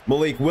do.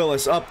 Malik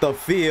Willis up the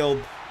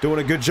field, doing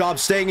a good job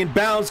staying in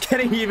bounds,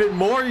 getting even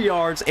more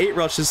yards. 8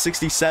 rushes,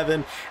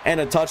 67, and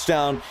a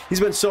touchdown.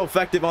 He's been so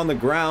effective on the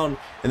ground,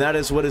 and that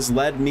is what has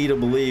led me to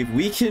believe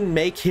we can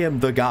make him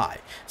the guy,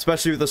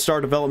 especially with the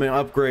star development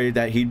upgrade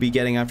that he'd be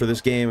getting after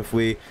this game if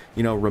we,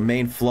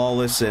 remain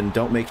flawless and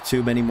don't make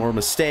too many more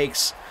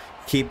mistakes.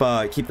 Keep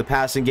the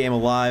passing game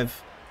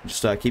alive.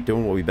 Just keep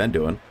doing what we've been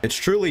doing. It's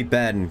truly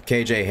been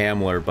KJ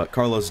Hamler, but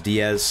Carlos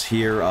Diaz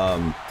here.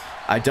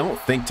 I don't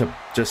think to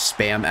just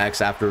spam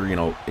X after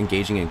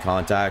engaging in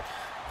contact,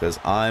 because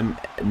I'm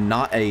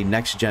not a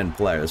next gen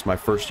player. It's my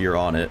first year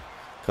on it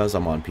because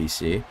I'm on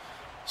PC.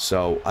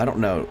 So I don't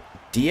know.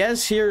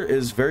 Diaz here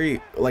is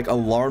very, like,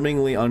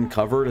 alarmingly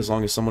uncovered as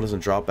long as someone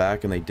doesn't drop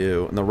back, and they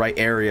do in the right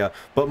area.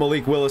 But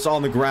Malik Willis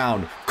on the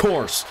ground, of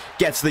course,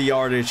 gets the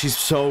yardage. He's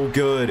so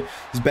good.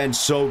 He's been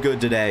so good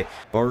today.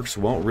 Burks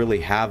won't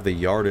really have the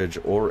yardage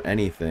or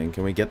anything.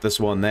 Can we get this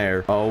one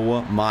there?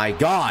 Oh my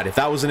God. If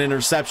that was an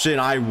interception,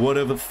 I would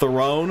have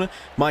thrown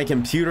my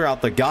computer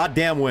out the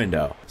goddamn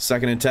window.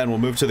 2nd and 10. We'll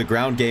move to the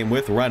ground game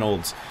with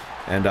Reynolds.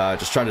 And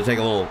just try to take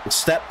a little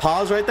step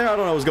pause right there. I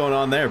don't know what's going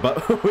on there,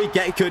 but we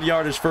get good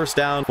yardage, first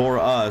down for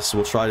us.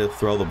 We'll try to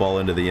throw the ball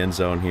into the end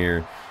zone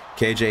here.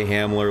 KJ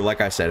Hamler,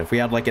 like I said, if we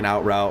had like an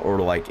out route or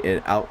like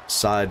an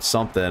outside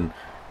something,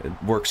 it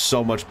works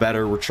so much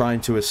better. We're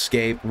trying to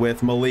escape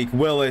with Malik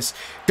Willis.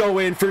 Go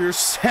in for your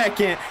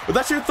second. Well,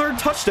 that's your 3rd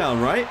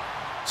touchdown, right?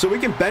 So we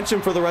can bench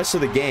him for the rest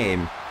of the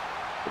game.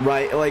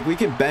 Right, like we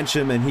can bench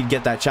him and he'd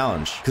get that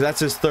challenge because that's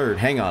his 3rd.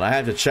 Hang on, I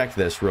had to check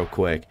this real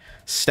quick.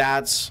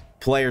 Stats,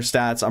 player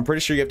stats. I'm pretty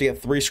sure you have to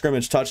get 3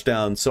 scrimmage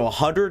touchdowns. So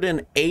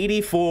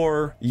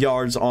 184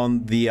 yards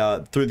on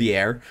the through the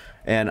air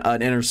and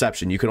an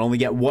interception. You can only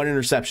get 1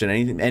 interception,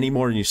 any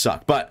more than you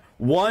suck. But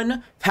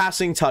 1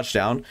 passing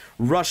touchdown,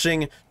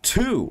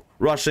 2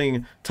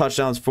 rushing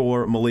touchdowns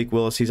for Malik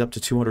Willis. He's up to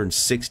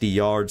 260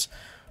 yards.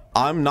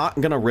 I'm not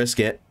gonna risk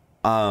it.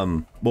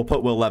 We'll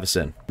put Will Levis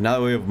in. Now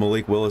that we have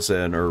Malik Willis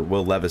in, or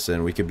Will Levis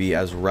in, we could be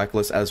as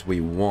reckless as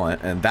we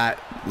want, and that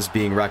is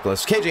being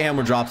reckless. KJ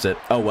Hamler drops it.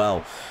 Oh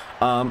well.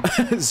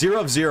 0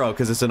 of 0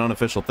 because it's an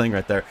unofficial thing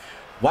right there.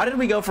 Why did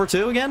we go for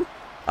 2 again?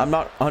 I'm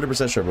not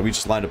 100% sure, but we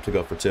just lined up to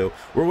go for 2.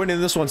 We're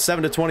winning this one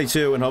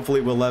 7-22, and hopefully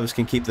Will Levis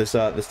can keep this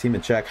this team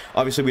in check.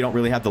 Obviously, we don't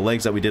really have the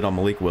legs that we did on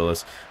Malik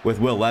Willis with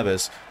Will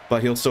Levis,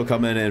 but he'll still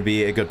come in and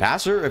be a good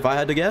passer, if I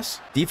had to guess.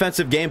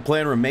 Defensive game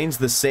plan remains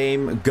the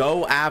same.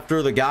 Go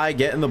after the guy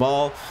getting the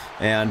ball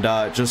and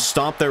just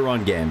stomp their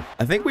run game.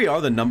 I think we are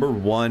the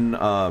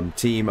 #1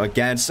 team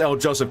against... Oh,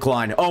 Joseph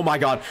Klein. Oh, my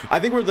God. I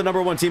think we're the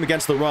 #1 team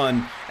against the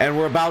run, and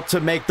we're about to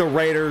make the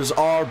Raiders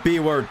our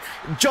B-word.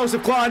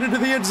 Joseph Klein into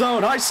the end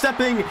zone. High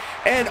stepping,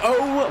 and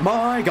oh,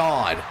 my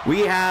God.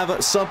 We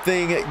have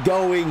something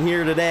going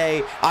here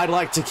today. I'd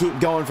like to keep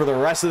going for the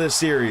rest of this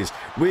series.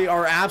 We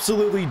are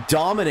absolutely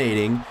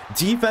dominating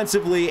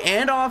defensively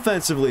and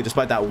offensively,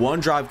 despite that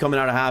 1 drive coming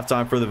out of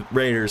halftime for the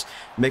Raiders.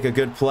 Make a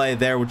good play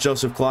there with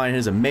Joseph Klein and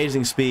his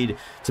amazing speed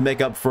to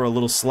make up for a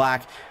little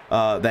slack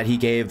that he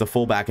gave the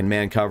fullback in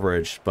man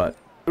coverage. But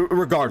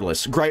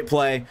regardless, great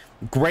play,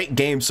 great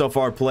game so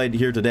far played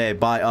here today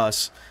by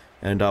us,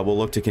 and we'll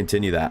look to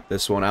continue that.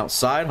 This one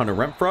outside, Hunter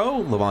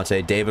Renfro,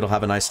 Levante David will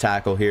have a nice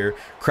tackle here.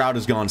 Crowd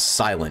has gone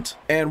silent,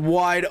 and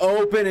wide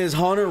open is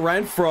Hunter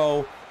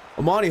Renfro.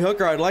 Amani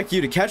Hooker, I'd like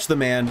you to catch the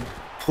man.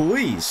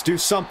 Please do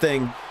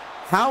something.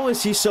 How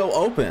is he so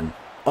open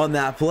on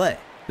that play?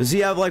 Does he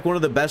have like one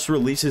of the best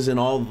releases in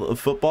all of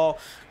football?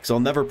 Because I'll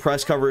never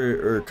press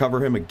cover or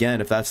cover him again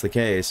if that's the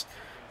case.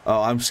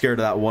 Oh, I'm scared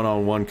of that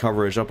one-on-one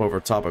coverage up over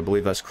top. I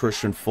believe that's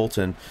Christian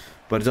Fulton.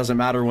 But it doesn't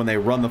matter when they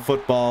run the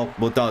football.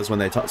 Well, it does when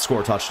they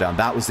score a touchdown.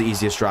 That was the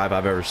easiest drive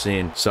I've ever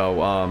seen.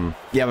 So,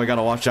 yeah, we got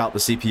to watch out. The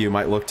CPU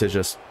might look to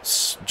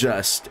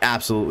just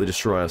absolutely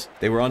destroy us.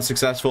 They were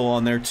unsuccessful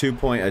on their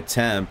 2-point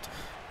attempt.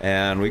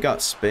 And we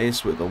got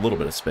space with a little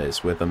bit of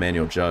space with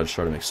Emmanuel Judge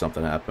trying to make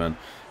something happen.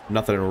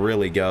 Nothing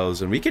really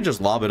goes. And we can just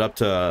lob it up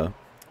to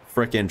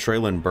frickin'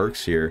 Traylon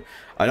Burks here.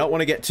 I don't want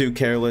to get too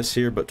careless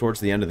here, but towards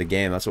the end of the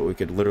game, that's what we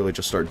could literally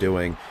just start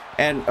doing.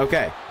 And,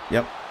 okay,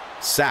 yep.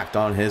 Sacked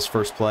on his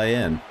first play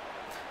in.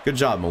 Good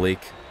job,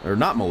 Malik. Or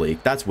not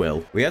Malik, that's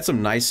Will. We had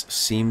some nice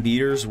seam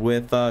beaters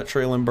with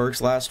Traylon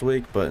Burks last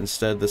week, but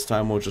instead this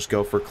time we'll just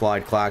go for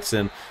Clyde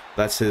Claxton.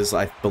 That's his,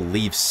 I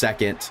believe,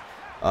 2nd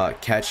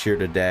catch here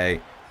today.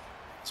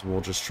 So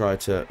we'll just try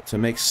to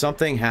make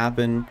something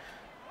happen.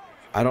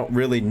 I don't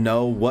really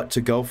know what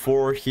to go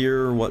for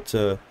here, what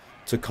to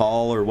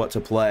call or what to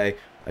play.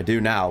 I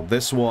do now.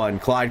 This one,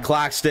 Clyde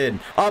Claxton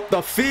up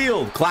the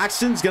field.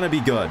 Claxton's going to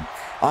be good.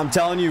 I'm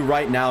telling you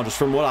right now, just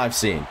from what I've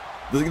seen,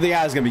 the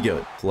guy's going to be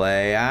good.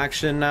 Play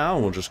action now.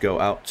 We'll just go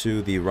out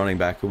to the running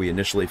back who we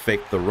initially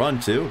faked the run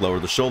to. Lower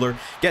the shoulder.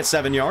 Get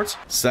 7 yards.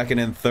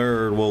 2nd and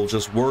 3rd. We'll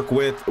just work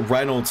with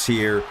Reynolds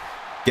here.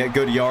 Get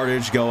good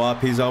yardage. Go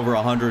up. He's over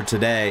 100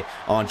 today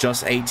on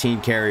just 18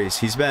 carries.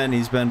 He's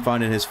been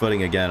finding his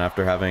footing again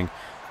after having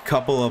a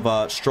couple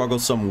of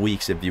strugglesome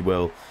weeks, if you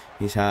will.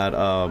 He's had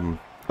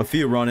a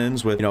few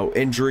run-ins with,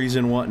 injuries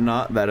and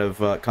whatnot that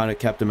have kind of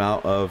kept him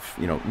out of,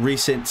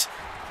 recent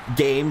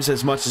games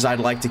as much as I'd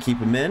like to keep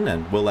him in.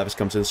 And Will Levis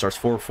comes in, starts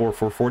 4 for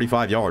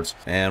 45 yards.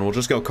 And we'll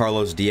just go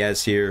Carlos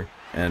Diaz here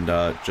and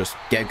just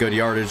get good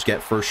yardage,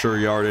 get for sure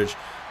yardage.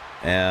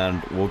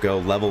 And we'll go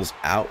levels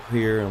out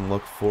here and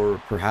look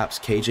for perhaps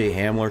KJ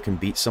Hamler can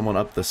beat someone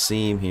up the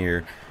seam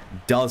here.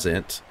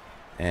 Doesn't.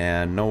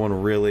 And no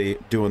one really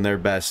doing their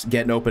best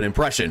getting open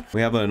impression.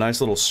 We have a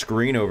nice little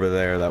screen over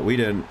there that we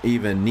didn't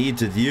even need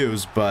to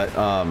use, but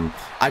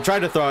I tried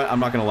to throw it. I'm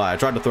not gonna lie, I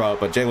tried to throw it,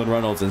 but Jalen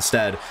Reynolds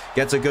instead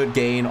gets a good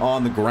gain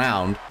on the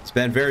ground. It's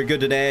been very good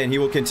today, and he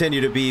will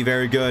continue to be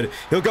very good.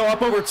 He'll go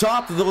up over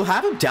top. They'll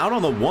have him down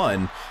on the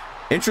 1.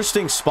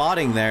 Interesting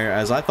spotting there,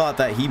 as I thought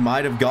that he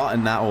might have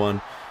gotten that one.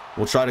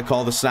 We'll try to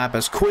call the snap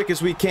as quick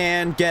as we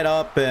can. Get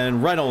up,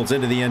 and Reynolds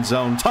into the end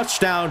zone.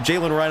 Touchdown,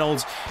 Jalen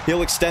Reynolds.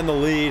 He'll extend the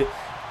lead.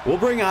 We'll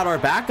bring out our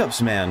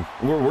backups, man.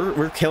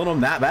 We're killing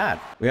them that bad.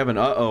 We have an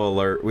uh-oh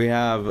alert. We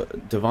have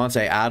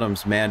Davante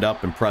Adams manned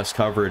up in press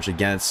coverage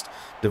against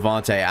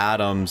Davante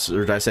Adams.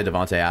 Or did I say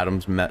Davante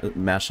Adams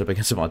matched up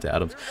against Davante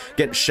Adams?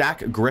 Get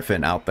Shaq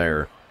Griffin out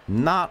there.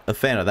 Not a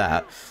fan of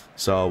that.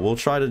 So we'll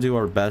try to do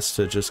our best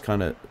to just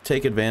kind of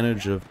take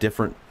advantage of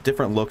different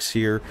looks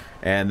here.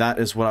 And that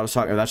is what I was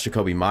talking about. That's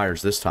Jacoby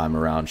Myers this time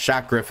around.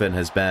 Shaq Griffin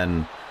has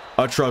been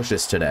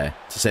atrocious today,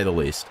 to say the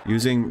least.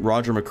 Using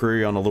Roger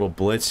McCreary on a little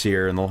blitz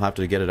here, and they'll have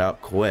to get it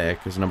out quick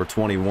because number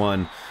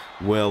 21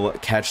 will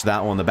catch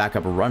that one, the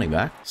backup running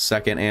back.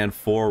 2nd and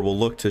 4, we'll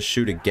look to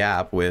shoot a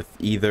gap with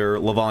either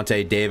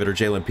Levante David or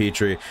Jalen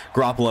Petrie.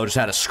 Garoppolo just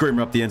had a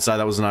screamer up the inside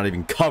that was not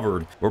even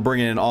covered. We're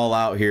bringing it all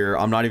out here.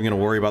 I'm not even going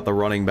to worry about the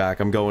running back.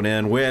 I'm going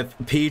in with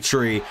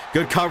Petrie.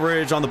 Good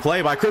coverage on the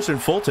play by Christian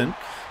Fulton.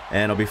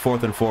 And it'll be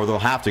 4th and 4. They'll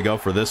have to go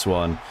for this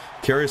one.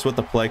 Curious what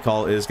the play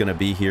call is going to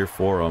be here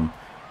for them.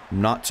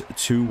 Not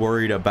too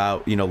worried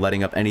about, you know,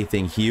 letting up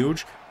anything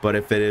huge, but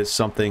if it is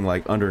something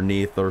like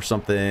underneath or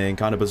something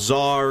kind of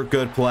bizarre,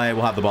 good play,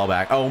 we'll have the ball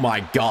back. Oh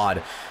my God,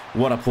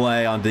 what a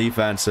play on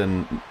defense,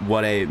 and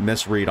what a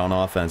misread on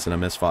offense and a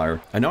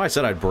misfire. I know I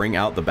said I'd bring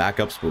out the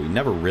backups, but we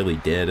never really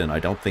did, and I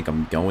don't think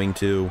I'm going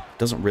to. It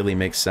doesn't really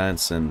make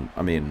sense, and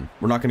I mean,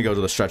 we're not going to go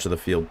to the stretch of the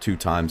field 2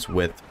 times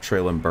with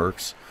Treylon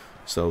Burks,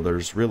 so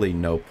there's really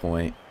no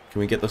point. Can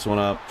we get this one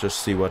up?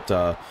 Just see what's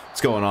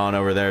going on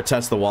over there.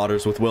 Test the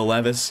waters with Will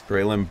Levis.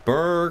 Treylon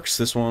Burks.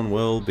 This one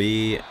will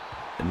be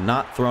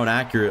not thrown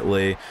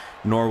accurately,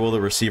 nor will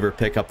the receiver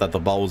pick up that the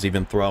ball was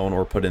even thrown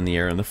or put in the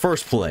air in the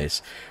first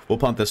place. We'll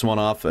punt this one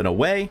off and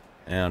away,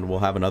 and we'll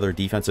have another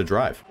defensive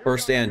drive.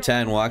 1st and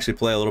 10, we'll actually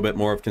play a little bit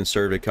more of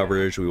conservative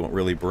coverage. We won't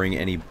really bring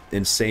any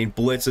insane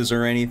blitzes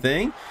or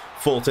anything.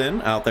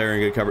 Fulton out there in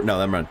good coverage. No,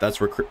 never mind. That's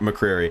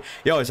McCreary.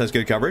 He always has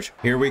good coverage.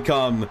 Here we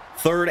come.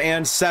 3rd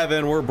and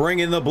 7. We're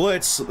bringing the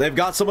blitz. They've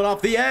got someone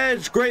off the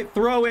edge. Great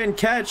throw in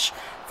catch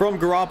from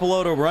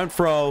Garoppolo to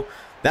Renfro.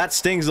 That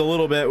stings a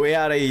little bit. We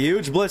had a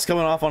huge blitz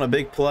coming off on a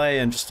big play,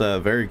 and just a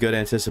very good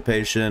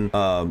anticipation,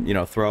 you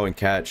know, throw and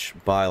catch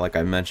by, like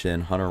I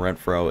mentioned, Hunter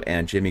Renfro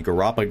and Jimmy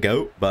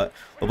Garoppolo. But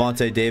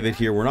Levante David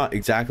here, we're not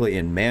exactly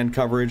in man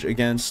coverage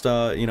against,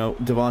 you know,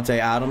 Davante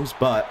Adams,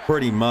 but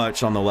pretty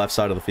much on the left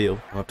side of the field.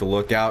 We'll have to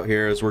look out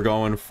here as we're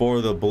going for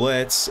the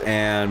blitz,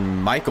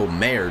 and Michael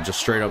Mayer just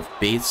straight up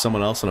beats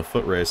someone else in a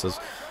foot race. What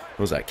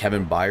was that,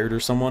 Kevin Byard or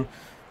someone?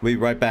 We'll be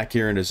right back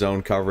here into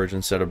zone coverage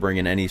instead of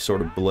bringing any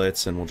sort of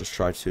blitz, and we'll just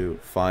try to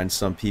find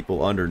some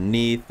people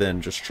underneath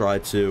and just try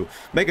to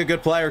make a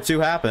good play or two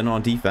happen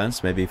on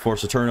defense. Maybe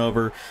force a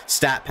turnover,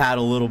 stat pad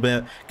a little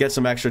bit, get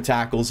some extra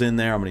tackles in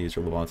there. I'm going to use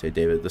Levante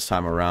David this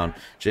time around.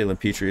 Jalen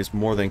Petrie is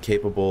more than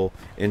capable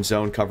in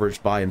zone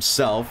coverage by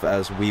himself,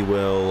 as we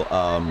will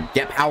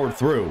get powered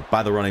through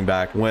by the running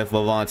back with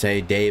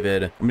Levante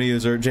David. I'm going to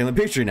use Jalen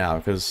Petrie now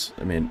because,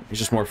 I mean, he's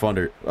just more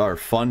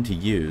fun to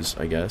use,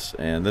 I guess.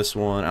 And this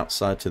one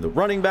outside to the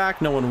running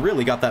back. No one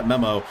really got that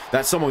memo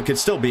that someone could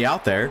still be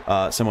out there.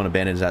 Someone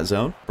abandons that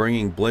zone.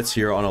 Bringing blitz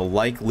here on a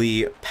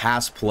likely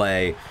pass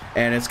play,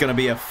 and it's going to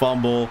be a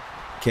fumble.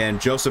 Can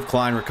Joseph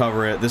Klein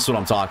recover it? This is what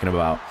I'm talking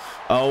about.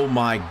 Oh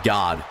my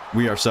God,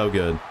 we are so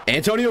good.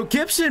 Antonio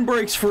Gibson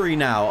breaks free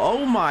now.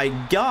 Oh my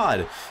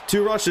God,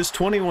 2 rushes,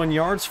 21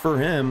 yards for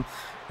him.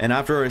 And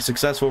after a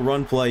successful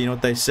run play, you know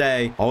what they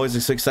say, always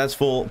a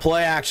successful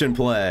play action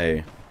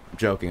play.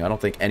 Joking. I don't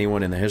think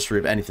anyone in the history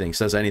of anything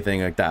says anything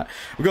like that.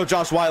 We go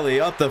Josh Wiley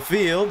up the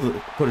field,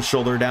 put his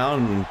shoulder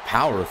down and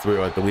power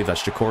through. I believe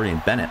that's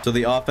Jacorian Bennett. So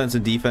the offense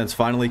and defense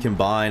finally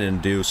combine and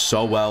do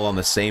so well on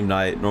the same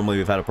night. Normally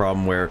we've had a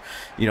problem where,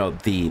 you know,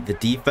 the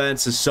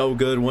defense is so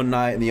good one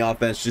night and the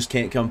offense just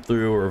can't come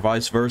through, or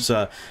vice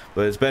versa.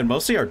 But it's been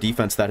mostly our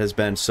defense that has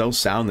been so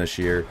sound this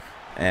year.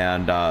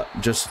 And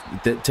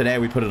today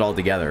we put it all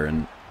together,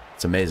 and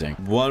it's amazing.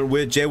 One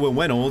with Jalen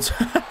Reynolds.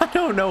 I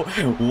don't know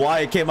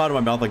why it came out of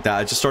my mouth like that.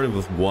 I just started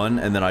with one,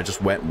 and then I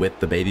just went with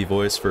the baby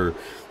voice for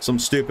some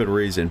stupid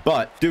reason.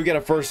 But do get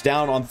a first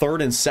down on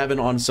 3rd and 7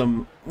 on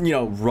some, you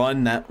know,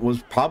 run that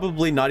was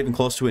probably not even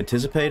close to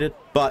anticipated.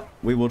 But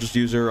we will just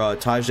use our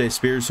Tyjae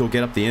Spears, who will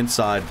get up the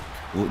inside,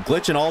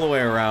 glitching all the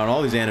way around,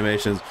 all these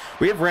animations.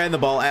 We have ran the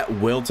ball at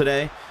will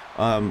today.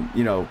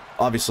 You know,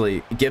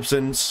 obviously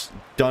Gibson's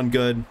done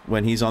good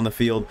when he's on the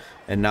field,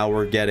 and now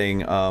we're getting,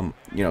 you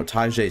know,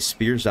 Tyjae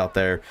Spears out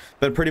there.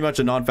 Been pretty much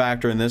a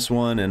non-factor in this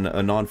one, and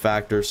a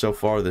non-factor so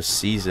far this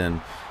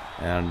season.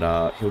 And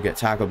he'll get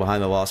tackled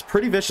behind the loss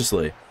pretty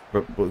viciously,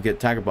 but we'll get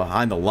tackled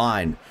behind the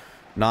line,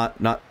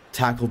 not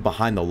tackled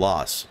behind the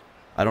loss.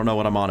 I don't know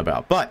what I'm on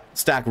about, but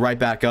stack right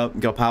back up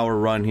and go power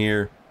run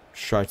here.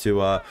 Just try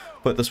to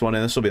put this one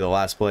in. This will be the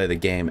last play of the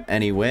game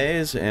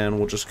anyways, and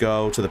we'll just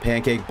go to the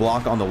pancake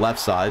block on the left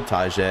side.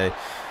 Tyjae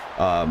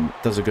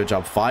Does a good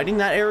job finding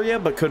that area,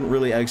 but couldn't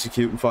really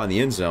execute and find the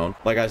end zone.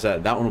 Like I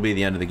said, that one will be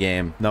the end of the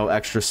game. No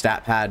extra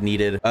stat pad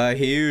needed. A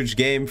huge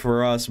game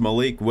for us.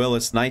 Malik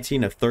Willis,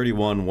 19 of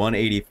 31,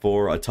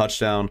 184, a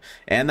touchdown,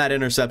 and that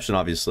interception,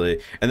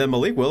 obviously. And then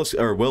Malik Willis,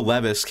 or Will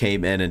Levis,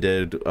 came in and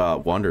did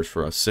wonders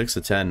for us. 6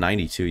 of 10,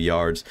 92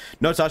 yards.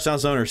 No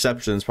touchdowns, no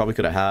interceptions. Probably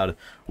could have had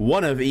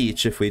one of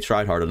each if we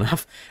tried hard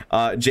enough.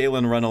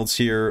 Jalen Reynolds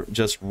here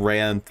just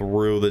ran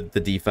through the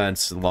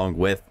defense along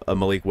with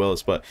Malik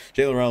Willis, but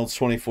Jalen Reynolds,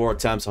 24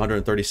 attempts,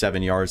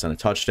 137 yards and a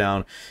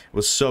touchdown. It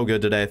was so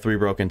good today. 3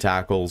 broken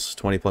tackles,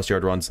 20+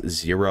 yard runs,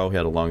 0. He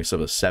had a longest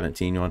of a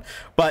 17 one.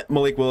 But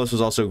Malik Willis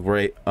was also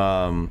great.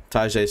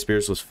 Tyjae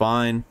Spears was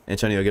fine.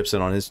 Antonio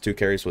Gibson on his 2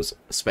 carries was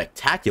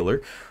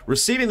spectacular.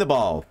 Receiving the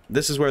ball,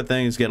 this is where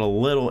things get a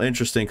little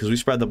interesting because we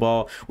spread the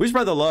ball. We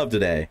spread the love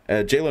today.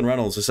 Jalen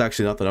Reynolds, this is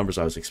actually not the numbers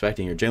I was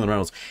expecting here. Jalen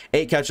Reynolds,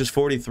 8 catches,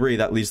 43.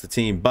 That leads the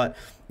team. But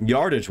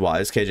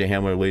yardage-wise, KJ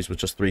Hamler leads with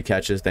just 3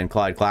 catches. Then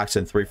Clyde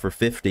Claxton, 3 for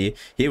 50.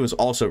 He was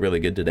also really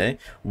good today.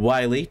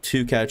 Wiley,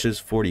 2 catches,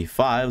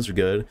 45. Those are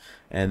good.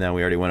 And then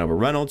we already went over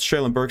Reynolds.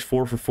 Traylon Burks,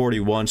 4 for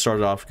 41.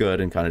 Started off good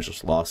and kind of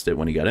just lost it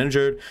when he got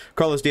injured.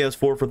 Carlos Diaz,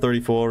 4 for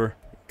 34.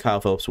 Kyle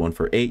Phillips, 1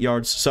 for 8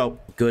 yards. So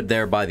good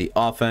there by the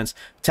offense.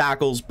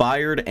 Tackles,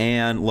 Byard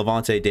and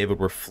Levante David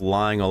were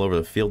flying all over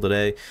the field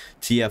today.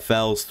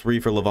 TFLs,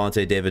 3 for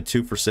Levante David,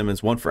 2 for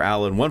Simmons, 1 for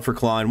Allen, 1 for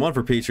Klein, 1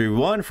 for Petrie,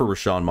 1 for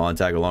Rashawn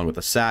Montag, along with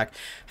a sack.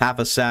 Half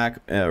a sack,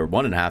 or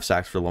 1.5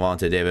 sacks for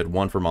Levante David,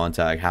 1 for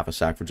Montag, half a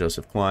sack for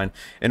Joseph Klein.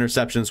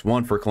 Interceptions,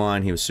 1 for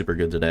Klein. He was super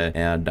good today.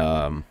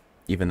 And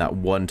even that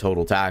 1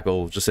 total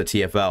tackle, just a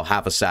TFL,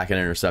 half a sack and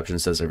interception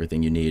says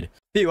everything you need.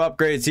 Few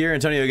upgrades here.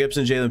 Antonio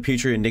Gibson, Jalen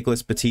Petrie, and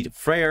Nicholas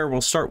Petit-Frere.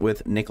 We'll start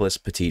with Nicholas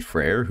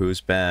Petit-Frere,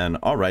 who's been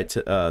all right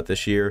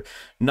this year.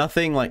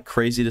 Nothing like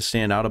crazy to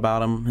stand out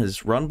about him.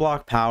 His run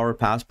block, power,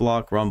 pass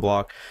block, run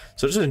block.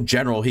 So just in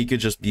general, he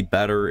could just be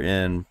better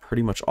in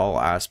pretty much all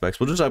aspects.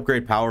 We'll just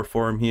upgrade power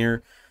for him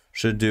here.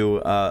 Should do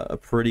a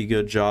pretty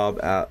good job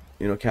at,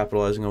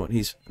 capitalizing on what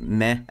he's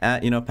meh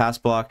at, pass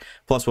block,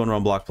 +1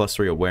 run block,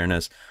 +3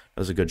 awareness.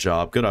 That was a good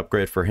job. Good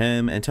upgrade for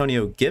him.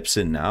 Antonio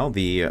Gibson now,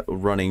 the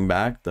running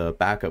back, the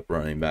backup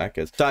running back.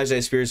 As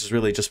Tyjae Spears has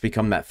really just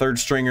become that 3rd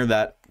stringer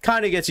that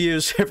kind of gets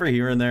used every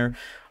here and there.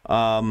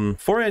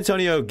 For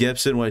Antonio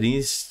Gibson, what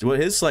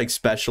his like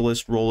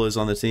specialist role is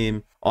on the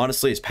team,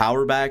 honestly, is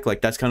power back.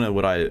 Like that's kind of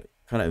what I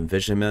kind of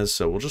envision him as.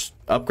 So we'll just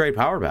upgrade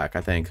power back,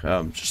 I think.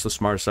 Just the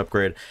smartest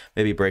upgrade.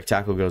 Maybe break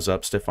tackle goes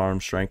up, stiff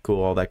arm strength,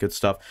 cool, all that good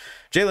stuff.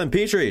 Jalen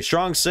Petrie,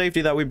 strong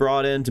safety that we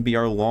brought in to be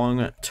our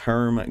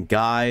long-term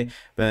guy.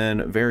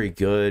 Been very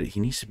good. He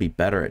needs to be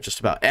better at just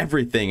about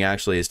everything,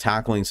 actually. His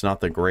tackling's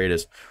not the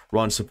greatest.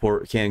 Run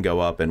support can go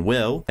up and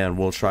will. And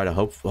we'll try to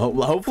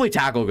hopefully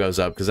tackle goes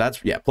up because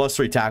that's, yeah,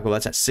 +3 tackle.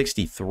 That's at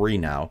 63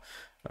 now.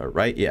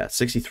 Right, yeah,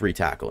 63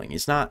 tackling.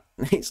 He's not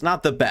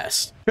the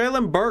best.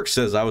 Traylon Burks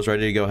says I was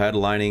ready to go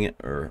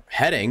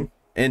heading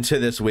into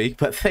this week,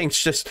 but things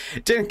just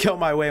didn't go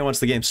my way once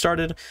the game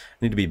started.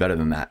 Need to be better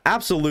than that.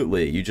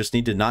 Absolutely, you just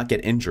need to not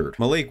get injured.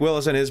 Malik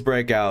Willis and his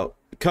breakout.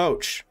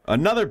 Coach,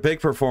 another big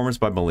performance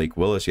by Malik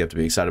Willis. You have to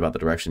be excited about the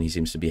direction he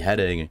seems to be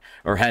headed.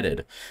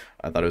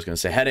 I thought I was going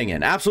to say heading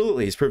in.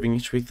 Absolutely. He's proving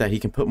each week that he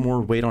can put more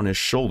weight on his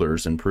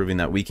shoulders and proving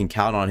that we can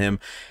count on him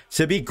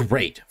to be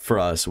great for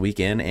us week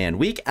in and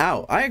week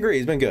out. I agree.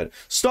 He's been good.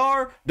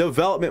 Star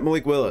development,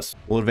 Malik Willis.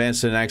 We'll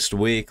advance to next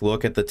week.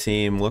 Look at the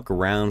team. Look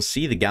around.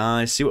 See the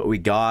guys. See what we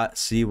got.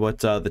 See what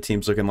the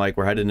team's looking like.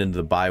 We're heading into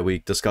the bye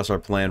week. Discuss our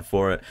plan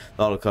for it.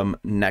 That'll come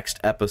next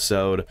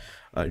episode.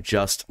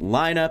 Just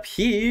line up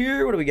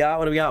here. What do we got?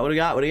 We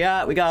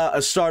got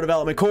a star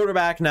development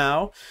quarterback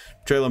now.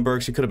 Traylon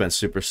Burks, he could have been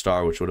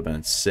superstar, which would have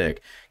been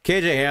sick.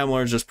 KJ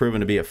Hamler's just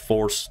proven to be a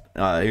force.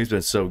 He's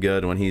been so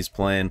good when he's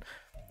playing.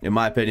 In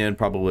my opinion,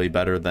 probably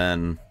better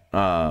than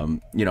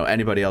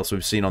anybody else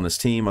we've seen on this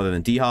team other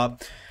than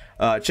D-Hop.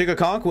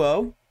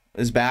 Chigakonkwo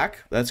is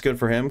back. That's good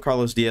for him.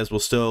 Carlos Diaz will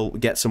still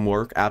get some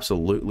work.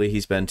 Absolutely.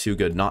 He's been too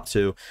good not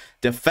to.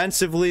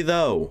 Defensively,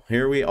 though,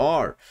 here we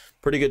are.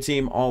 Pretty good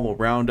team all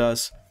around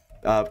us.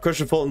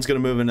 Christian Fulton's going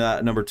to move into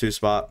that number 2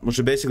 spot, which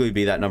should basically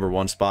be that number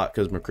 1 spot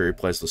because McCreary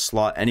plays the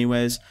slot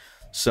anyways.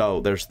 So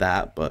there's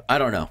that, but I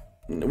don't know.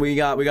 We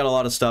got a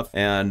lot of stuff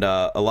and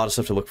a lot of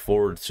stuff to look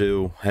forward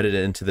to headed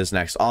into this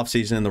next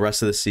offseason and the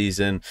rest of the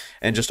season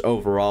and just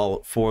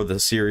overall for the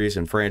series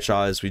and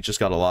franchise. We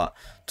just got a lot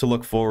to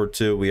look forward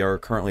to. We are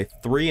currently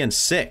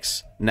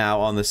 3-6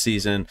 now on the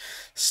season.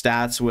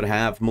 Stats would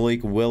have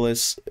Malik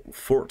Willis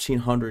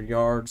 1,400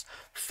 yards,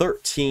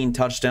 13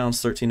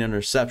 touchdowns, 13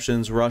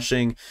 interceptions.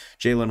 Rushing,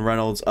 Jalen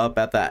Reynolds up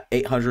at that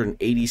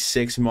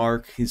 886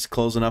 mark. He's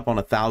closing up on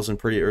 1,000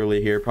 pretty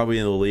early here, probably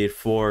in the lead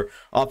for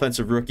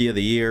Offensive Rookie of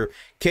the Year.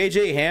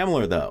 KJ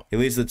Hamler, though, he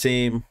leads the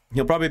team.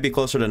 He'll probably be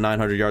closer to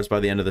 900 yards by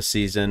the end of the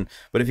season.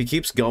 But if he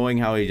keeps going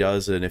how he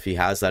does, and if he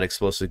has that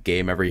explosive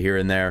game every here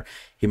and there,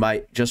 he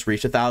might just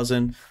reach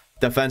 1,000.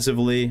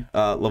 Defensively,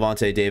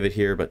 Levante David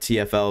here, but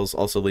TFLs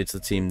also leads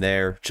the team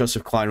there.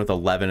 Joseph Klein with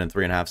 11 and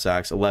 3.5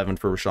 sacks, 11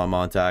 for Rashawn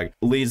Montag.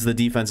 Leads the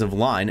defensive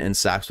line in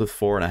sacks with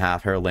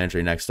 4.5. Harold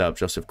Landry next up,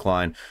 Joseph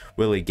Klein,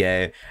 Willie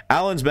Gay.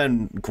 Allen's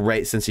been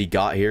great since he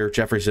got here.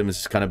 Jeffrey Simmons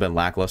has kind of been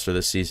lackluster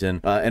this season.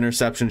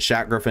 Interception,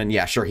 Shaq Griffin,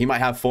 yeah, sure, he might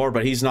have 4,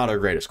 but he's not our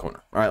greatest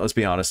corner. All right, let's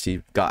be honest.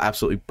 He got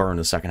absolutely burned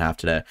the second half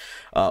today.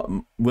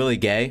 Willie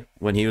Gay,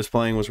 when he was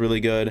playing, was really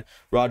good.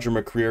 Roger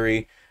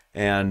McCreary.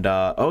 And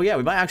oh yeah,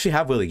 we might actually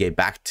have Willie Gay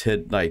back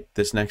to like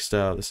this next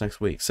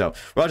week. So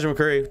Roger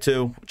McCurry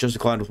 2,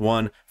 Joseph Klein with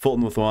 1,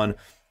 Fulton with 1.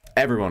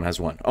 Everyone has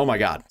 1. Oh my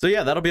god. So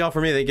yeah, that'll be all for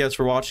me. Thank you guys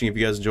for watching. If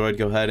you guys enjoyed,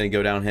 go ahead and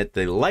go down, hit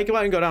the like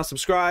button, go down,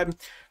 subscribe,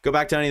 go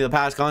back to any of the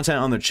past content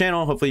on the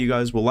channel. Hopefully you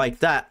guys will like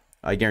that.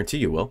 I guarantee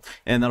you will.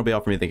 And that'll be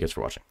all for me. Thank you guys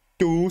for watching.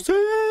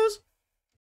 Deuces.